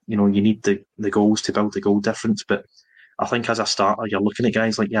Turnbull. You need the goals to build the goal difference. But I think as a starter, you're looking at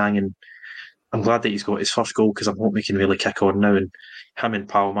guys like Yang, and I'm glad that he's got his first goal because I'm hoping he can really kick on now. And him and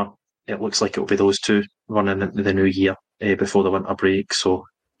Palmer, it looks like it'll be those two running into the new year before the winter break. So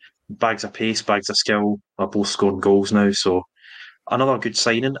bags of pace, bags of skill are both scoring goals now. So another good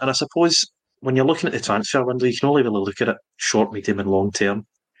signing. And I suppose when you're looking at the transfer window, you can only really look at it short, medium, and long term.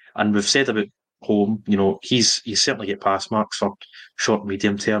 And we've said about Home, he's certainly get pass marks for short,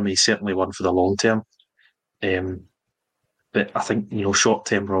 medium term. He's certainly one for the long term. But I think, short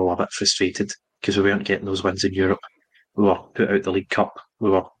term we're all a bit frustrated because we weren't getting those wins in Europe. We were put out the League Cup.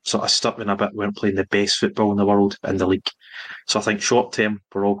 We were sort of stuck in a bit. We weren't playing the best football in the world in the league. So I think short term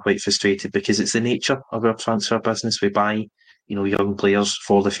we're all quite frustrated because it's the nature of our transfer business. We buy, young players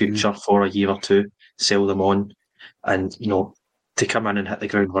for the future, for a year or two, sell them on, and to come in and hit the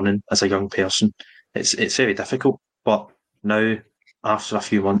ground running as a young person, it's very difficult. But now, after a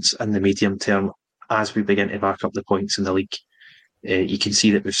few months in the medium term, as we begin to back up the points in the league, you can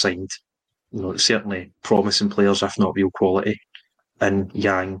see that we've signed, certainly promising players, if not real quality, in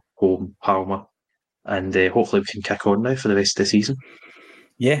Yang, Home, Palmer, and hopefully we can kick on now for the rest of the season.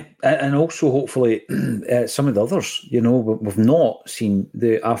 Yeah, and also hopefully some of the others, we've not seen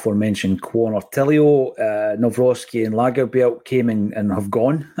the aforementioned Kwon or Tilio, Nawrocki and Lagerbielke came in and have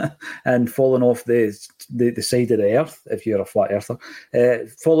gone and fallen off the side of the earth, if you're a flat earther,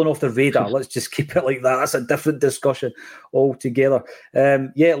 fallen off the radar. Let's just keep it like that. That's a different discussion altogether.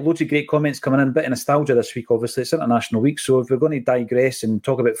 Loads of great comments coming in. A bit of nostalgia this week, obviously. It's International Week, so if we're going to digress and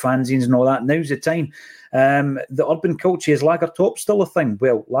talk about fanzines and all that, now's the time. The urban culture, is Lager Top still a thing?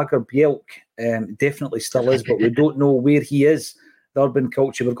 Well, Lagerbielke definitely still is, but we don't know where he is, the urban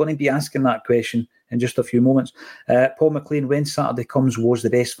culture. We're going to be asking that question in just a few moments. Paul McLean, when Saturday Comes was the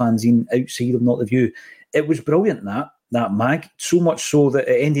best fanzine outside of Not The View. It was brilliant, that mag, so much so that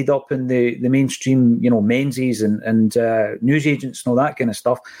it ended up in the mainstream, Menzies and newsagents and all that kind of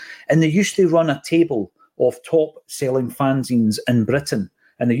stuff. And they used to run a table of top-selling fanzines in Britain.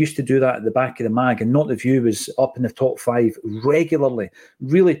 And they used to do that at the back of the mag, and Not The View was up in the top 5 regularly,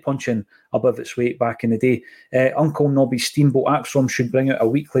 really punching above its weight back in the day. Uncle Nobby's Steamboat Acsom should bring out a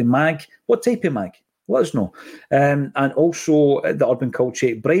weekly mag. What type of mag? Let us know. And also the Urban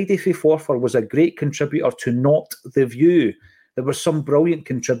Culture. Bridie Fae Forfar was a great contributor to Not The View. There were some brilliant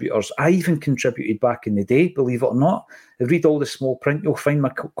contributors. I even contributed back in the day, believe it or not. Read all the small print, you'll find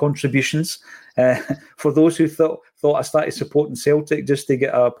my contributions. For those who thought I started supporting Celtic just to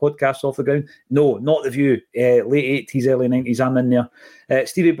get a podcast off the ground, no, Not The View. Late 80s, early 90s, I'm in there.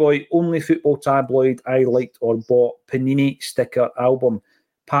 Stevie Boy, only football tabloid I liked or bought, Panini sticker album,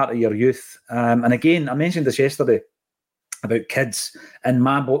 part of your youth. And again, I mentioned this yesterday about kids and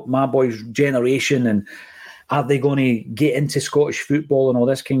my boy's generation and are they going to get into Scottish football and all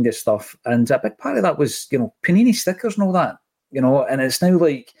this kind of stuff? And a big part of that was, Panini stickers and all that, and it's now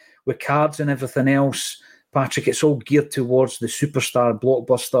like with cards and everything else, Patrick, it's all geared towards the superstar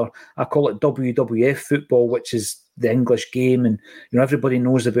blockbuster. I call it WWF football, which is the English game. And, everybody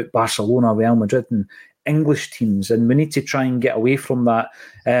knows about Barcelona, Real Madrid and English teams. And we need to try and get away from that.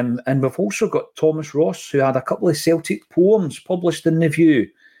 And we've also got Thomas Ross, who had a couple of Celtic poems published in The View.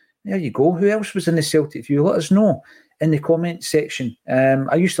 There you go. Who else was in the Celtic View? Let us know in the comment section.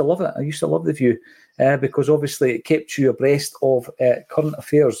 I used to love it. I used to love The View because obviously it kept you abreast of current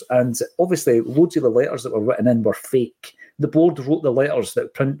affairs. And obviously loads of the letters that were written in were fake. The board wrote the letters that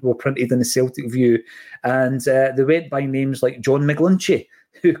were printed in the Celtic View. And they went by names like John McGlinchey,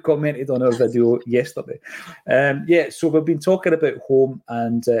 who commented on our video yesterday. So we've been talking about Home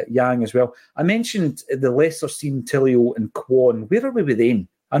and Yang as well. I mentioned the lesser seen Tilio and Kwon. Where are we with them?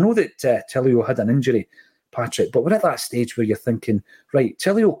 I know that Tilio had an injury, Patrick, but we're at that stage where you're thinking, right,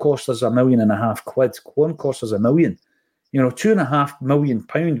 Tilio cost us £1.5 million, Kwon cost us £1 million. £2.5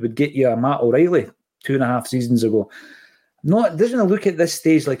 million would get you a Matt O'Riley 2.5 seasons ago. It doesn't look at this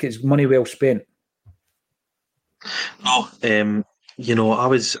stage like it's money well spent. No, I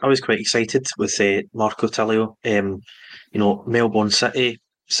was quite excited with Marco Tilio. Melbourne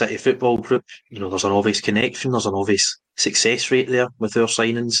City Football Group, there's an obvious connection, there's an obvious success rate there with our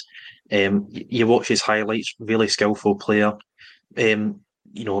signings. You watch his highlights, really skillful player. I'm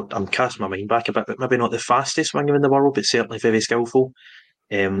casting my mind back a bit, but maybe not the fastest winger in the world, but certainly very skillful.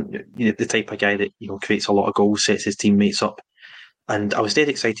 The type of guy that creates a lot of goals, sets his teammates up. And I was dead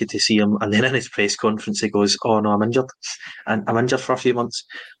excited to see him. And then in his press conference, he goes, "Oh no, I'm injured, and I'm injured for a few months."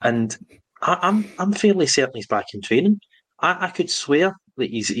 And I'm fairly certain he's back in training. I could swear that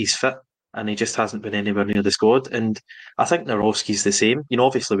he's fit, and he just hasn't been anywhere near the squad. And I think Nawrocki's the same.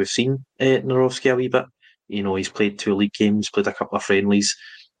 Obviously we've seen Nawrocki a wee bit. He's played 2 league games, played a couple of friendlies.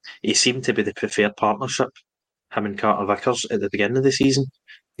 He seemed to be the preferred partnership, him and Carter Vickers, at the beginning of the season.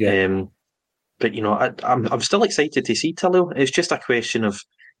 Yeah. But I'm still excited to see Tillio. It's just a question of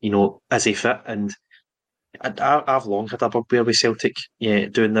is he fit? And I've long had a bugbear with Celtic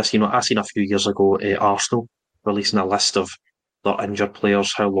doing this. I seen a few years ago Arsenal releasing a list of their injured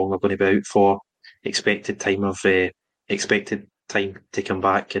players, how long they're going to be out for, expected time to come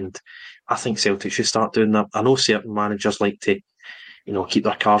back, and I think Celtic should start doing that. I know certain managers like to, keep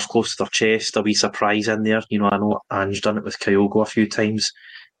their cards close to their chest, a wee surprise in there. I know Ange done it with Kyogo a few times,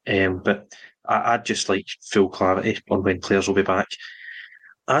 but I'd just like full clarity on when players will be back.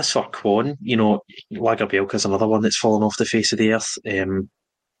 As for Kwon, Lagerbielke's another one that's fallen off the face of the earth. I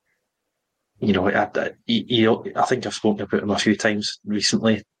think I've spoken about him a few times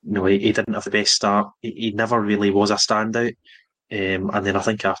recently. He didn't have the best start. He never really was a standout. And then I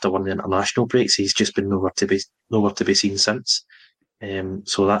think after one of the international breaks, he's just been nowhere to be seen since.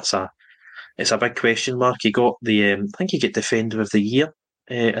 So it's a big question mark. He got I think he got Defender of the Year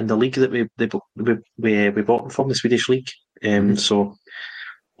in the league that we bought him from, the Swedish league. So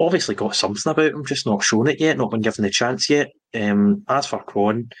obviously got something about him, just not shown it yet, not been given the chance yet. As for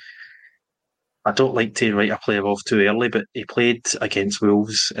Kwon, I don't like to write a player off too early, but he played against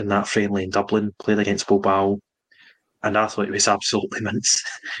Wolves in that friendly in Dublin, played against Bilbao, and I thought he was absolutely mince.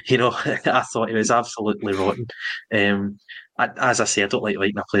 I thought he was absolutely rotten. As I say, I don't like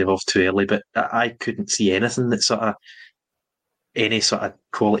writing a player off too early, but I couldn't see anything that any sort of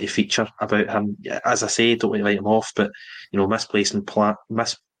quality feature about him. As I say, don't like to write him off, but misplacing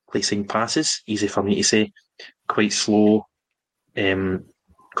passes, easy for me to say, quite slow,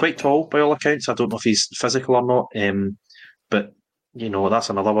 quite tall by all accounts. I don't know if he's physical or not, but that's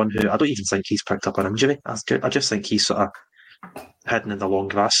another one who I don't even think he's picked up an injury. I just think he's sort of hidden in the long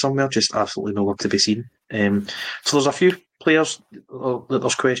grass somewhere, just absolutely nowhere to be seen. So there's a few players that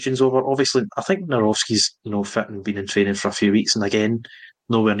there's questions over. Obviously, I think Narovski's fit and been in training for a few weeks, and again,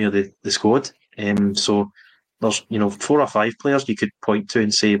 nowhere near the squad. So there's 4 or 5 players you could point to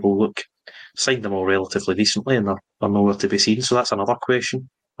and say, well, look, signed them all relatively recently, and they're nowhere to be seen. So that's another question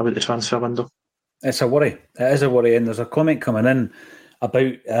about the transfer window. It's a worry. It is a worry, and there's a comment coming in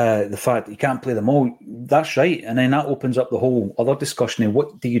about the fact that you can't play them all. That's right, and then that opens up the whole other discussion of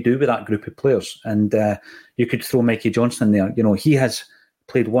what do you do with that group of players. And you could throw Mikey Johnson in there. He has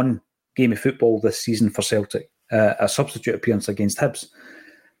played one game of football this season for Celtic, a substitute appearance against Hibs.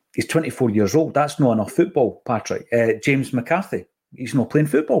 He's 24 years old. That's not enough football, Patrick. James McCarthy, he's not playing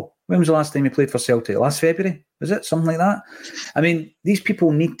football. When was the last time he played for Celtic? Last February? Was it? Something like that? I mean, these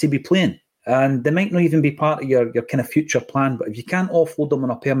people need to be playing. And they might not even be part of your kind of future plan, but if you can't offload them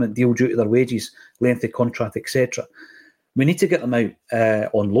on a permanent deal due to their wages, length of contract, etc., we need to get them out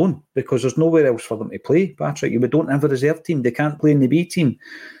on loan, because there's nowhere else for them to play, Patrick. We don't have a reserve team. They can't play in the B team.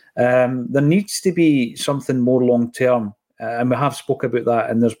 There needs to be something more long-term, and we have spoke about that,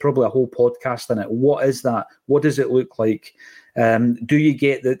 and there's probably a whole podcast in it. What is that? What does it look like? Do you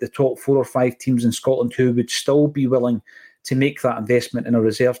get the top 4 or 5 teams in Scotland who would still be willing to make that investment in a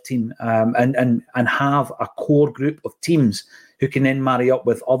reserve team, and have a core group of teams who can then marry up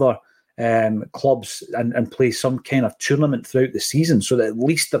with other clubs and play some kind of tournament throughout the season, so that at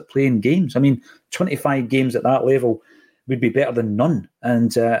least they're playing games. I mean, 25 games at that level would be better than none.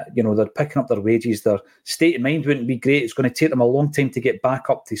 And, they're picking up their wages. Their state of mind wouldn't be great. It's going to take them a long time to get back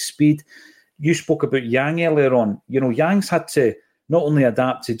up to speed. You spoke about Yang earlier on. Yang's had to not only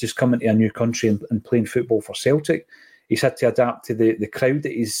adapt to just coming to a new country and playing football for Celtic, he's had to adapt to the crowd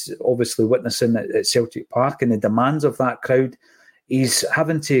that he's obviously witnessing at Celtic Park and the demands of that crowd. He's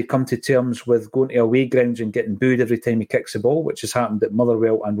having to come to terms with going to away grounds and getting booed every time he kicks the ball, which has happened at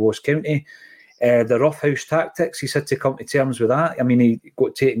Motherwell and Ross County. The roughhouse tactics, he's had to come to terms with that. I mean, he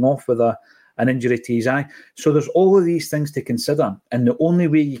got taken off with an injury to his eye. So there's all of these things to consider. And the only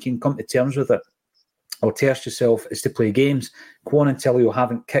way you can come to terms with it or test yourself is to play games. Kwon and Tillio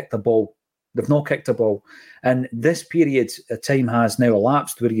haven't kicked the ball. They've not kicked a ball. And this period of time has now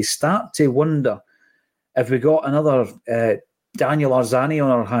elapsed where you start to wonder if we got another Daniel Arzani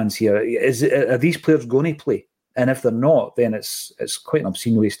on our hands here. Are these players going to play? And if they're not, then it's quite an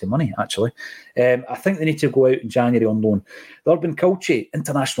obscene waste of money, actually. I think they need to go out in January on loan. The Urban Culture,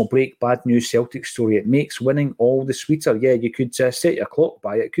 international break, bad news Celtic story. It makes winning all the sweeter. Yeah, you could set your clock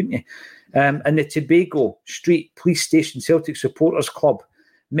by it, couldn't you? And the Tobago Street Police Station Celtic Supporters Club.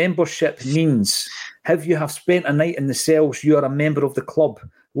 Membership means if you have spent a night in the cells, you are a member of the club.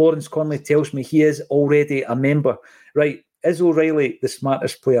 Lawrence Conley tells me he is already a member. Right, is O'Riley the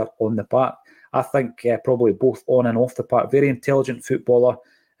smartest player on the park? I think probably both on and off the park. Very intelligent footballer.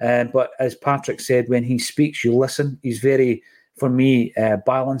 But as Patrick said, when he speaks, you listen. He's very, for me,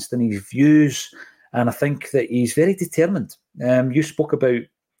 balanced in his views. And I think that he's very determined. You spoke about,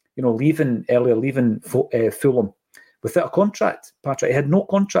 leaving Fulham without a contract. Patrick, he had no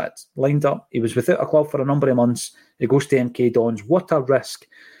contract lined up. He was without a club for a number of months. He goes to MK Dons. What a risk.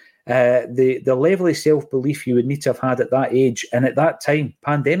 The level of self-belief you would need to have had at that age and at that time,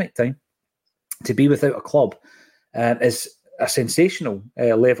 pandemic time, to be without a club is a sensational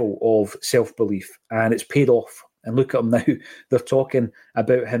level of self-belief, and it's paid off. And look at him now. They're talking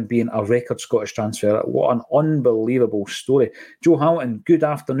about him being a record Scottish transfer. What an unbelievable story. Joe Hamilton, good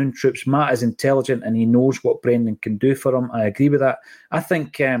afternoon, troops. Matt is intelligent and he knows what Brendan can do for him. I agree with that. I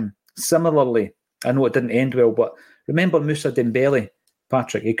think similarly, I know it didn't end well, but remember Moussa Dembele,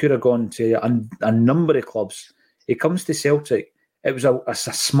 Patrick? He could have gone to a number of clubs. He comes to Celtic. It was a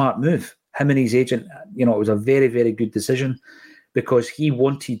smart move. Him and his agent, it was a very, very good decision because he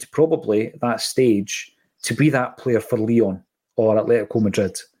wanted probably at that stage to be that player for Lyon or Atletico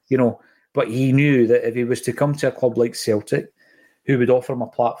Madrid, but he knew that if he was to come to a club like Celtic, who would offer him a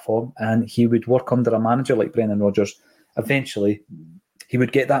platform and he would work under a manager like Brendan Rodgers, eventually he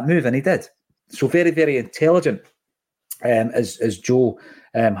would get that move, and he did. So very, very intelligent, as Joe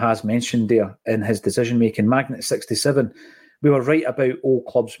has mentioned there in his decision-making. Magnet 67, we were right about all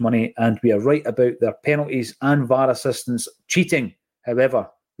clubs' money and we are right about their penalties and VAR assistance cheating. However,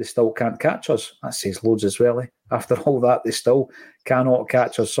 they still can't catch us. That says loads as well. After all that, they still cannot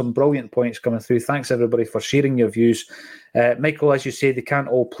catch us. Some brilliant points coming through. Thanks, everybody, for sharing your views. Michael, as you say, they can't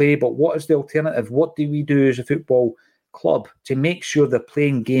all play, but what is the alternative? What do we do as a football club to make sure they're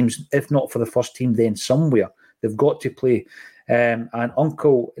playing games, if not for the first team, then somewhere? They've got to play. And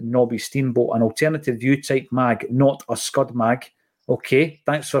Uncle Nobby Steamboat, an alternative view type mag, not a scud mag. Okay,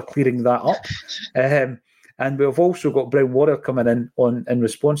 thanks for clearing that up. And we've also got Brown Warrior coming in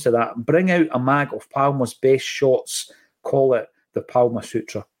response to that. Bring out a mag of Palma's best shots. Call it the Palma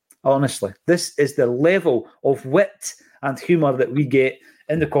Sutra. Honestly, this is the level of wit and humour that we get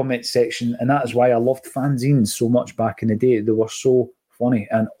in the comment section. And that is why I loved fanzines so much back in the day. They were so funny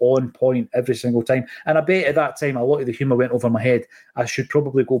and on point every single time. And I bet at that time, a lot of the humour went over my head. I should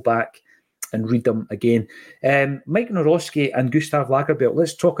probably go back and read them again. Mike Norowski and Gustav Lagerbielke.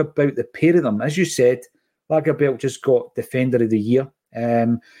 Let's talk about the pair of them. As you said, Lagerbielke just got Defender of the Year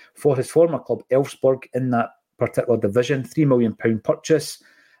for his former club, Elfsborg, in that particular division. £3 million purchase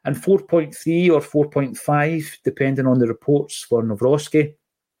and 4.3 or 4.5, depending on the reports, for Nawrocki.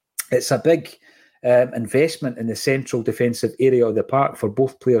 It's a big investment in the central defensive area of the park for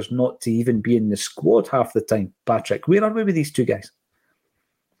both players not to even be in the squad half the time. Patrick, where are we with these two guys?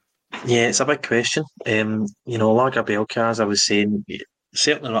 Yeah, it's a big question. Lagerbielke, as I was saying,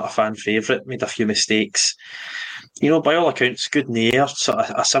 certainly not a fan favourite, made a few mistakes. By all accounts, good in the air, sort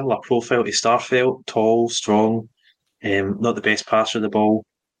of a similar profile to Starfelt, tall, strong, not the best passer of the ball.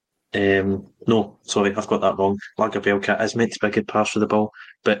 No, sorry, I've got that wrong. Lagerbielke is meant to be a good passer of the ball,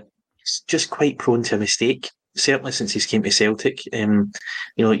 but he's just quite prone to a mistake, certainly since he's came to Celtic.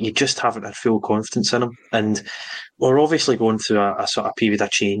 You just haven't had full confidence in him. And we're obviously going through a sort of period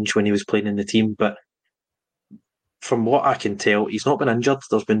of change when he was playing in the team, but from what I can tell, he's not been injured.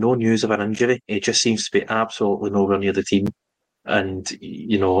 There's been no news of an injury. He just seems to be absolutely nowhere near the team. And,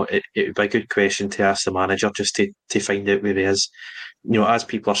 it would be a good question to ask the manager just to find out where he is. As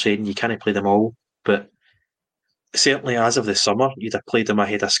people are saying, you can't play them all. But certainly as of this summer, you'd have played him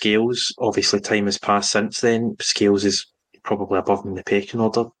ahead of Scales. Obviously, time has passed since then. Scales is probably above him in the pecking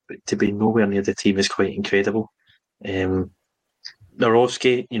order. But to be nowhere near the team is quite incredible.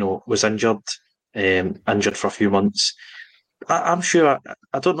 Nawrocki, was injured for a few months. I'm sure,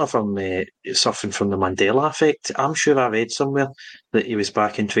 I don't know if I'm suffering from the Mandela effect. I'm sure I read somewhere that he was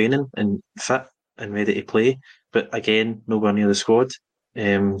back in training and fit and ready to play, but again, nowhere near the squad.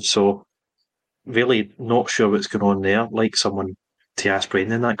 So really not sure what's going on there. Like someone to ask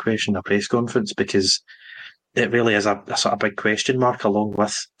Brendan that question in a press conference, because it really is a sort of big question mark along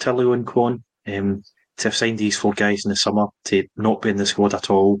with Tilio and Kwon. To have signed these four guys in the summer to not be in the squad at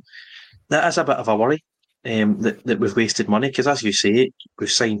all, that is a bit of a worry, that we've wasted money, because as you say,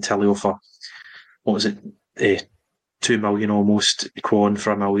 we've signed Tilio for, what was it, 2 million almost, Kwon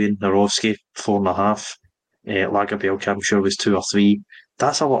for 1 million, Nawrocki 4.5, Lagerbielke I'm sure was 2 or 3.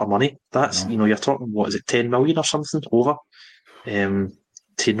 That's a lot of money. That's, you're talking, 10 million or something over,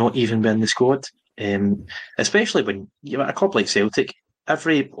 to not even be in the squad, especially when you're at a club like Celtic.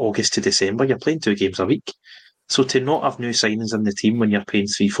 Every August to December you're playing 2 games a week. So to not have new signings in the team when you're paying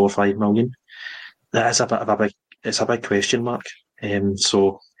 3, 4, 5 million, that is it's a big question mark.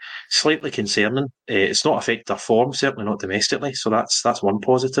 So slightly concerning. It's not affected their form, certainly not domestically. So that's one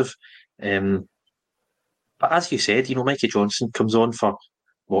positive. But as you said, Mikey Johnson comes on for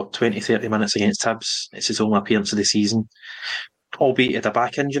 20, 30 minutes against Hibs. It's his only appearance of the season. albeit had a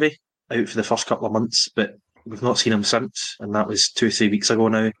back injury, out for the first couple of months, but we've not seen him since, and that was 2-3 weeks ago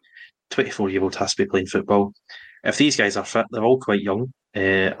now. 24-year-old has to be playing football. If these guys are fit, they're all quite young.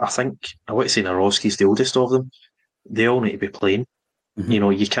 I think, I want to say Narowski's the oldest of them. They all need to be playing. Mm-hmm. You know,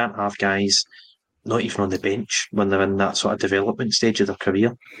 you can't have guys not even on the bench when they're in that sort of development stage of their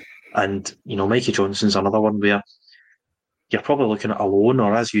career. And, you know, Mikey Johnson's another one where you're probably looking at a loan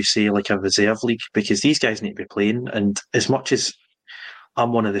or, as you say, like a reserve league, because these guys need to be playing. And as much as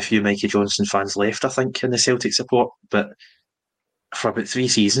I'm one of the few Mikey Johnson fans left, I think, in the Celtic support, but for about 3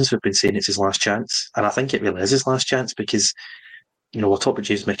 seasons, we've been saying it's his last chance. And I think it really is his last chance because, you know, we're talking about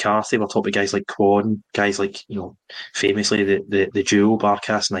James McCarthy, we're talking about guys like Kwon, guys like, you know, famously the duo,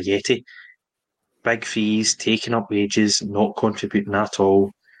 Barkas and Ajeti. Big fees, taking up wages, not contributing at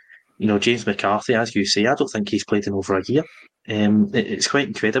all. You know, James McCarthy, as you say, I don't think he's played in over a year. It's quite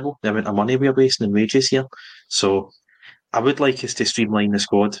incredible the amount of money we're wasting in wages here. So I would like us to streamline the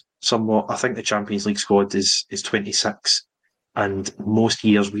squad somewhat. I think the Champions League squad is 26, and most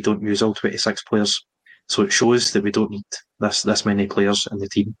years we don't use all 26 players. So it shows that we don't need this many players in the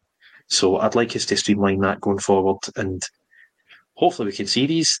team. So I'd like us to streamline that going forward, and hopefully we can see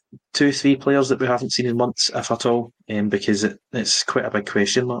these 2-3 players that we haven't seen in months, if at all, because it's quite a big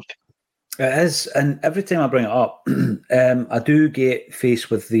question mark. It is, and every time I bring it up, I do get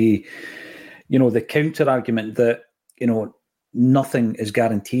faced with the counter argument that, you know, nothing is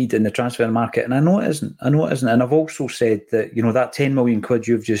guaranteed in the transfer market, and I know it isn't. And I've also said that, you know, that 10 million quid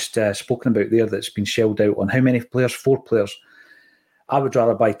you've just spoken about there that's been shelled out on how many players? 4 players. I would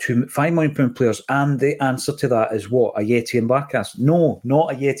rather buy 5 million pound players, and the answer to that is what? Ajeti and Barkas? No, not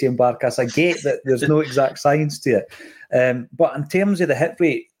Ajeti and Barkas. I get that there's no exact science to it, but in terms of the hit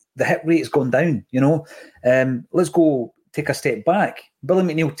rate has gone down. You know, let's go take a step back. Billy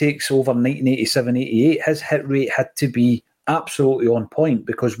McNeil takes over 1987-88. His hit rate had to be absolutely on point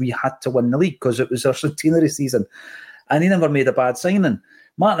because we had to win the league because it was our centenary season, and he never made a bad signing.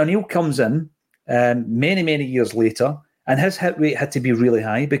 Martin O'Neill comes in many years later, and his hit rate had to be really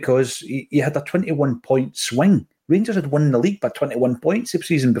high because he had a 21-point swing. Rangers had won the league by 21 points the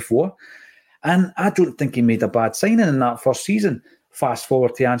season before, and I don't think he made a bad signing in that first season. Fast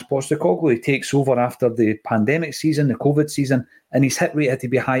forward to Ange Postecoglou, he takes over after the pandemic season, the COVID season, and his hit rate had to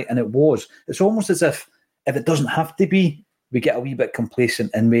be high, and it was. It's almost as if it doesn't have to be, we get a wee bit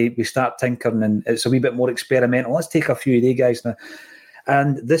complacent and we start tinkering, and it's a wee bit more experimental. Let's take a few of the guys now.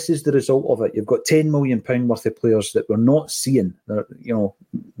 And this is the result of it. You've got £10 million worth of players that we're not seeing. You know,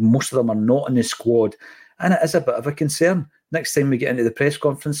 most of them are not in the squad, and it is a bit of a concern. Next time we get into the press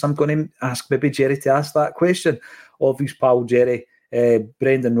conference, I'm going to ask maybe Jerry to ask that question of his pal Jerry,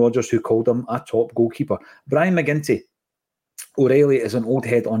 Brendan Rodgers, who called him a top goalkeeper. Brian McGinty, O'Riley is an old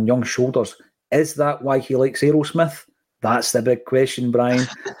head on young shoulders. Is that why he likes Aerosmith? That's the big question, Brian.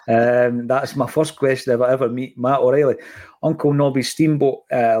 That's my first question if I ever meet Matt O'Riley. Uncle Nobby Steamboat,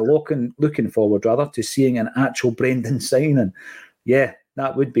 looking forward rather to seeing an actual Brendan signing. Yeah,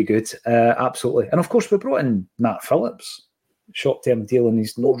 that would be good. Absolutely. And of course, we brought in Nat Phillips, short-term deal, and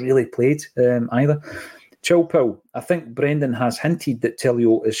he's not really played either. Chilpill, I think Brendan has hinted that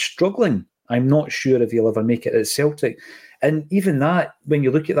Tillio is struggling. I'm not sure if he'll ever make it at Celtic. And even that, when you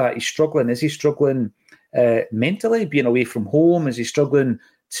look at that, he's struggling. Is he struggling mentally, being away from home? Is he struggling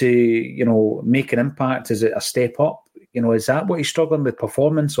to, you know, make an impact? Is it a step up? You know, is that what he's struggling with,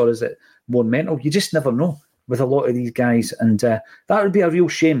 performance, or is it more mental? You just never know with a lot of these guys. And that would be a real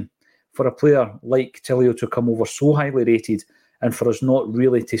shame for a player like Tillio to come over so highly rated and for us not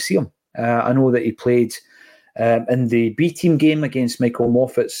really to see him. I know that he played in the B-team game against Michael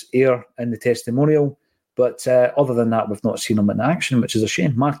Moffat's heir in the testimonial, but other than that, we've not seen him in action, which is a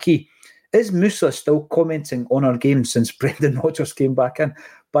shame. Marquis, is Musa still commenting on our game since Brendan Rodgers came back in?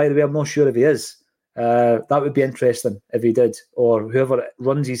 By the way, I'm not sure if he is. That would be interesting if he did, or whoever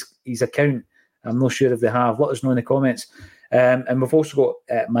runs his account. I'm not sure if they have. Let us know in the comments. And we've also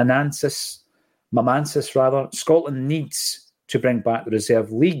got Mamansis. Scotland needs to bring back the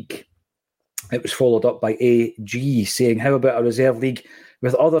reserve league. It was followed up by AG saying, how about a reserve league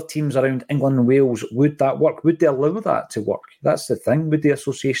with other teams around England and Wales? Would that work? Would they allow that to work? That's the thing. Would the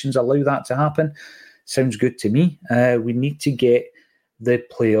associations allow that to happen? Sounds good to me. We need to get the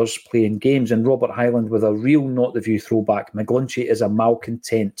players playing games. And Robert Hyland with a real Not The View throwback. McGlinchey is a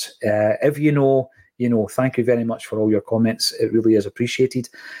malcontent. If you know, you know. Thank you very much for all your comments. It really is appreciated.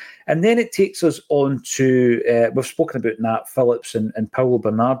 And then it takes us on to, we've spoken about Nat Phillips and Paulo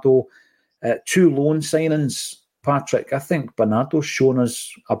Bernardo. 2 loan signings, Patrick. I think Bernardo's shown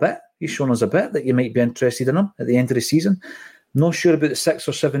us a bit. He's shown us a bit that you might be interested in him at the end of the season. Not sure about the £6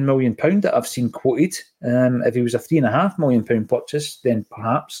 or £7 million that I've seen quoted. If he was a £3.5 million purchase, then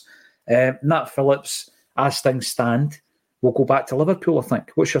perhaps. Nat Phillips, as things stand, will go back to Liverpool, I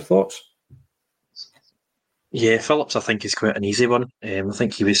think. What's your thoughts? Yeah, Phillips, I think, is quite an easy one. I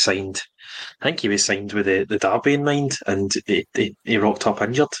think he was signed. With the derby in mind, and he rocked up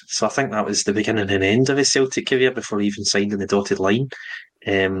injured. So I think that was the beginning and end of his Celtic career before he even signed in the dotted line.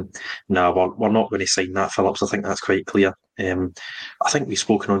 No, we're not going to sign that Phillips. I think that's quite clear. I think we've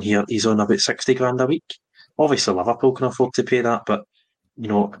spoken on here. He's on about 60 grand a week. Obviously, Liverpool can afford to pay that, but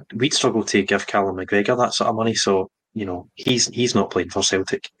we'd struggle to give Callum McGregor that sort of money. So he's not playing for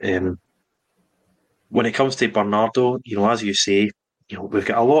Celtic. When it comes to Bernardo, as you say, we've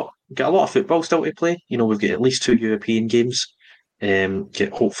got a lot of football still to play. We've got at least 2 European games,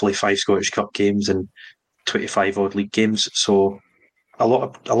 get hopefully 5 Scottish Cup games and 25 odd league games. So a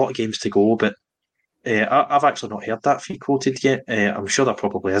lot of games to go. But I've actually not heard that fee quoted yet. I'm sure there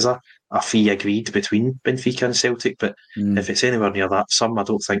probably is a fee agreed between Benfica and Celtic, but if it's anywhere near that sum, I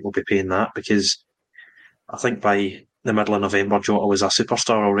don't think we'll be paying that, because I think by the middle of November, Jota was a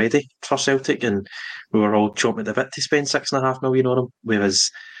superstar already for Celtic, and we were all chomping at the bit to spend £6.5 million on him.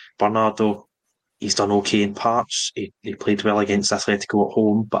 Whereas Bernardo, he's done okay in parts. He played well against Atletico at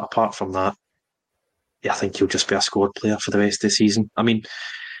home, but apart from that, I think he'll just be a squad player for the rest of the season. I mean,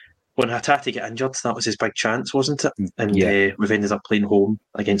 when Hatate got injured, that was his big chance, wasn't it? And we've ended up playing home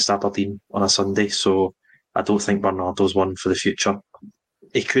against Aberdeen on a Sunday, so I don't think Bernardo's one for the future.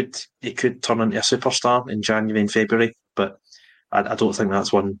 He could turn into a superstar in January and February, but I don't think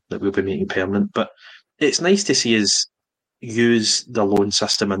that's one that we'll be making permanent. But it's nice to see us use the loan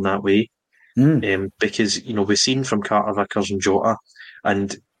system in that way, because we've seen from Carter Vickers and Jota,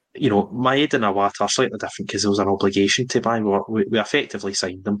 and Maeda and Awata are slightly different because there was an obligation to buy. We effectively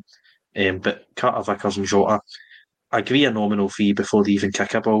signed them, but Carter Vickers and Jota agree a nominal fee before they even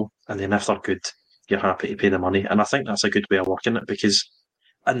kick a ball, and then if they're good, you're happy to pay the money. And I think that's a good way of working it, because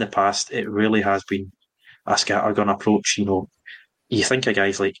in the past, it really has been a scattergun approach. You think of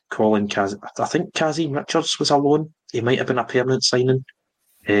guys like Colin I think Kazim Richards was a loan. He might have been a permanent signing.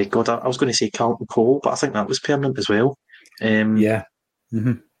 I was going to say Carlton Cole, but I think that was permanent as well. Yeah.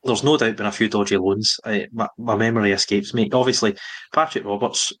 Mm-hmm. There's no doubt been a few dodgy loans. My memory escapes me. Obviously, Patrick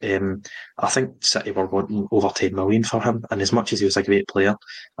Roberts, I think City were wanting over 10 million for him, and as much as he was a great player,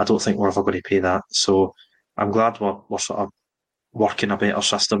 I don't think we're ever going to pay that. So I'm glad we're sort of working a better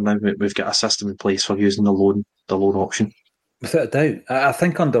system now. We've got a system in place for using the loan option. Without a doubt. I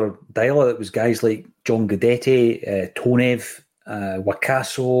think under Dyla it was guys like John Guidetti, Tonev,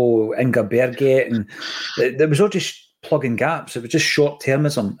 Wakaso, Inga Berget, and there was all just plugging gaps. It was just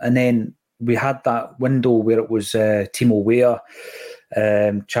short-termism. And then we had that window where it was Timo Weah,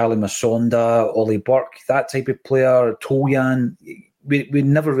 Charlie Masonda, Ollie Burke, that type of player, Toyan. We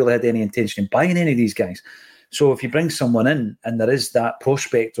never really had any intention of buying any of these guys. So if you bring someone in and there is that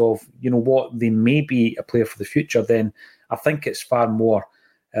prospect of, what, they may be a player for the future, then I think it's far more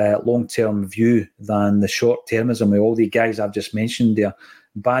long-term view than the short-termism with all the guys I've just mentioned there.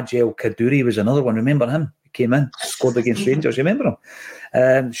 Bajel Kaduri was another one. Remember him? He came in, scored against Rangers. Remember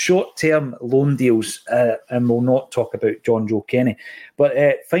him? Short-term loan deals, and we'll not talk about John Joe Kenny. But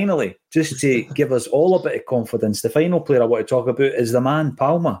finally, just to give us all a bit of confidence, the final player I want to talk about is the man,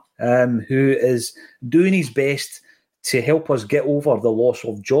 Palma, who is doing his best to help us get over the loss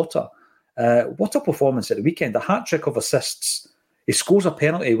of Jota. What a performance at the weekend. A hat-trick of assists. He scores a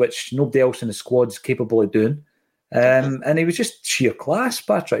penalty, which nobody else in the squad is capable of doing. And he was just sheer class,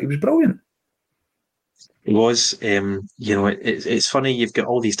 Patrick. He was brilliant. It was. It's funny, you've got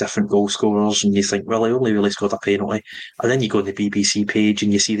all these different goal scorers and you think, well, he only really scored a penalty. And then you go on the BBC page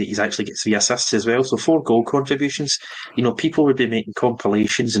and you see that he's actually got 3 assists as well. So 4 goal contributions. People would be making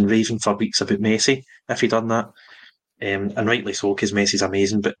compilations and raving for weeks about Messi if he'd done that. And rightly so, because Messi's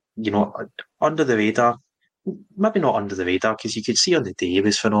amazing. But, under the radar, maybe not under the radar, because you could see on the day he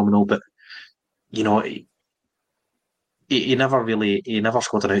was phenomenal. But, he never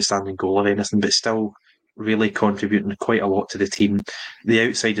scored an outstanding goal or anything, but still really contributing quite a lot to the team. The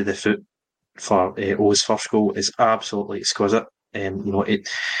outside of the foot for O's first goal is absolutely exquisite.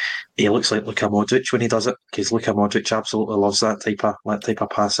 He looks like Luka Modric when he does it, because Luka Modric absolutely loves that type of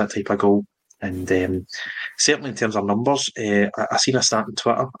pass, that type of goal. And certainly in terms of numbers, I seen a stat on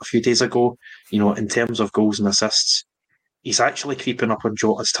Twitter a few days ago. In terms of goals and assists, he's actually creeping up on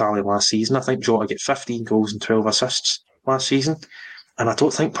Jota's tally last season. I think Jota got 15 goals and 12 assists last season. And I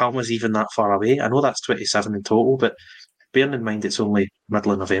don't think Palma's even that far away. I know that's 27 in total, but bearing in mind it's only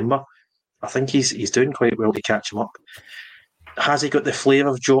middle of November, I think he's doing quite well to catch him up. Has he got the flavour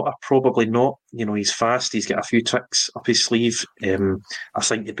of Jota? Probably not. He's fast. He's got a few tricks up his sleeve. I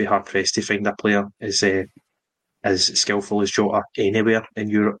think you'd be hard pressed to find a player as skillful as Jota anywhere in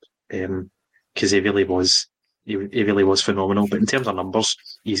Europe, because he really was phenomenal. But in terms of numbers,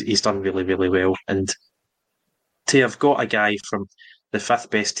 he's done really, really well. And to have got a guy from the 5th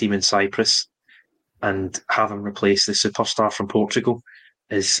best team in Cyprus and have him replace the superstar from Portugal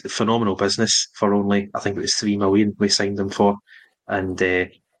is phenomenal business for only, I think it was 3 million we signed him for, and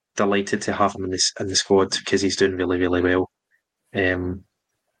delighted to have him in the squad because he's doing really, really well.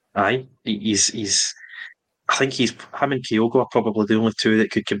 He's I think him and Kyogo are probably the only two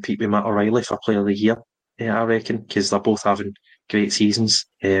that could compete with Matt O'Riley for Player of the Year, I reckon, because they're both having great seasons,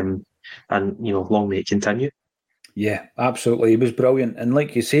 and long may it continue. Yeah, absolutely. He was brilliant. And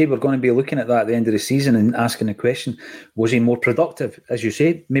like you say, we're going to be looking at that at the end of the season and asking the question, was he more productive? As you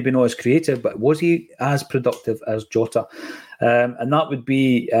say, maybe not as creative, but was he as productive as Jota? And that would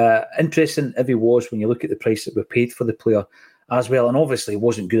be interesting if he was, when you look at the price that we paid for the player as well. And obviously it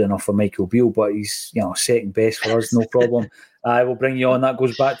wasn't good enough for Michael Beale, but he's second best for us, no problem. I will bring you on. That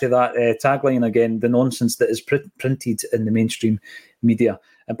goes back to that tagline again, the nonsense that is printed in the mainstream media.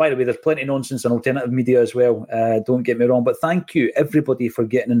 And by the way, there's plenty of nonsense in alternative media as well. Don't get me wrong. But thank you, everybody, for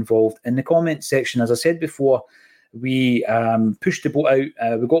getting involved. In the comments section, as I said before, we pushed the boat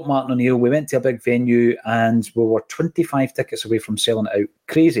out. We got Martin O'Neill. We went to a big venue and we were 25 tickets away from selling it out.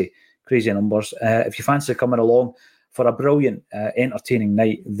 Crazy numbers. If you fancy coming along for a brilliant, entertaining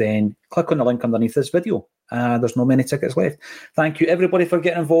night, then click on the link underneath this video. There's not many tickets left. Thank you, everybody, for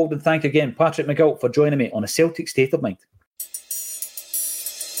getting involved. And thank you again, Patrick McGill, for joining me on A Celtic State of Mind.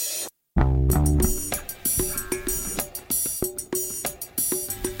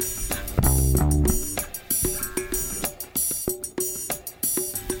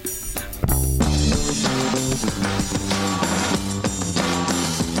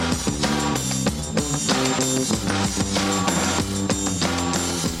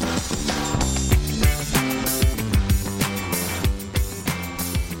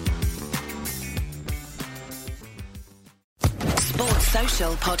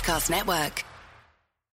 Podcast Network.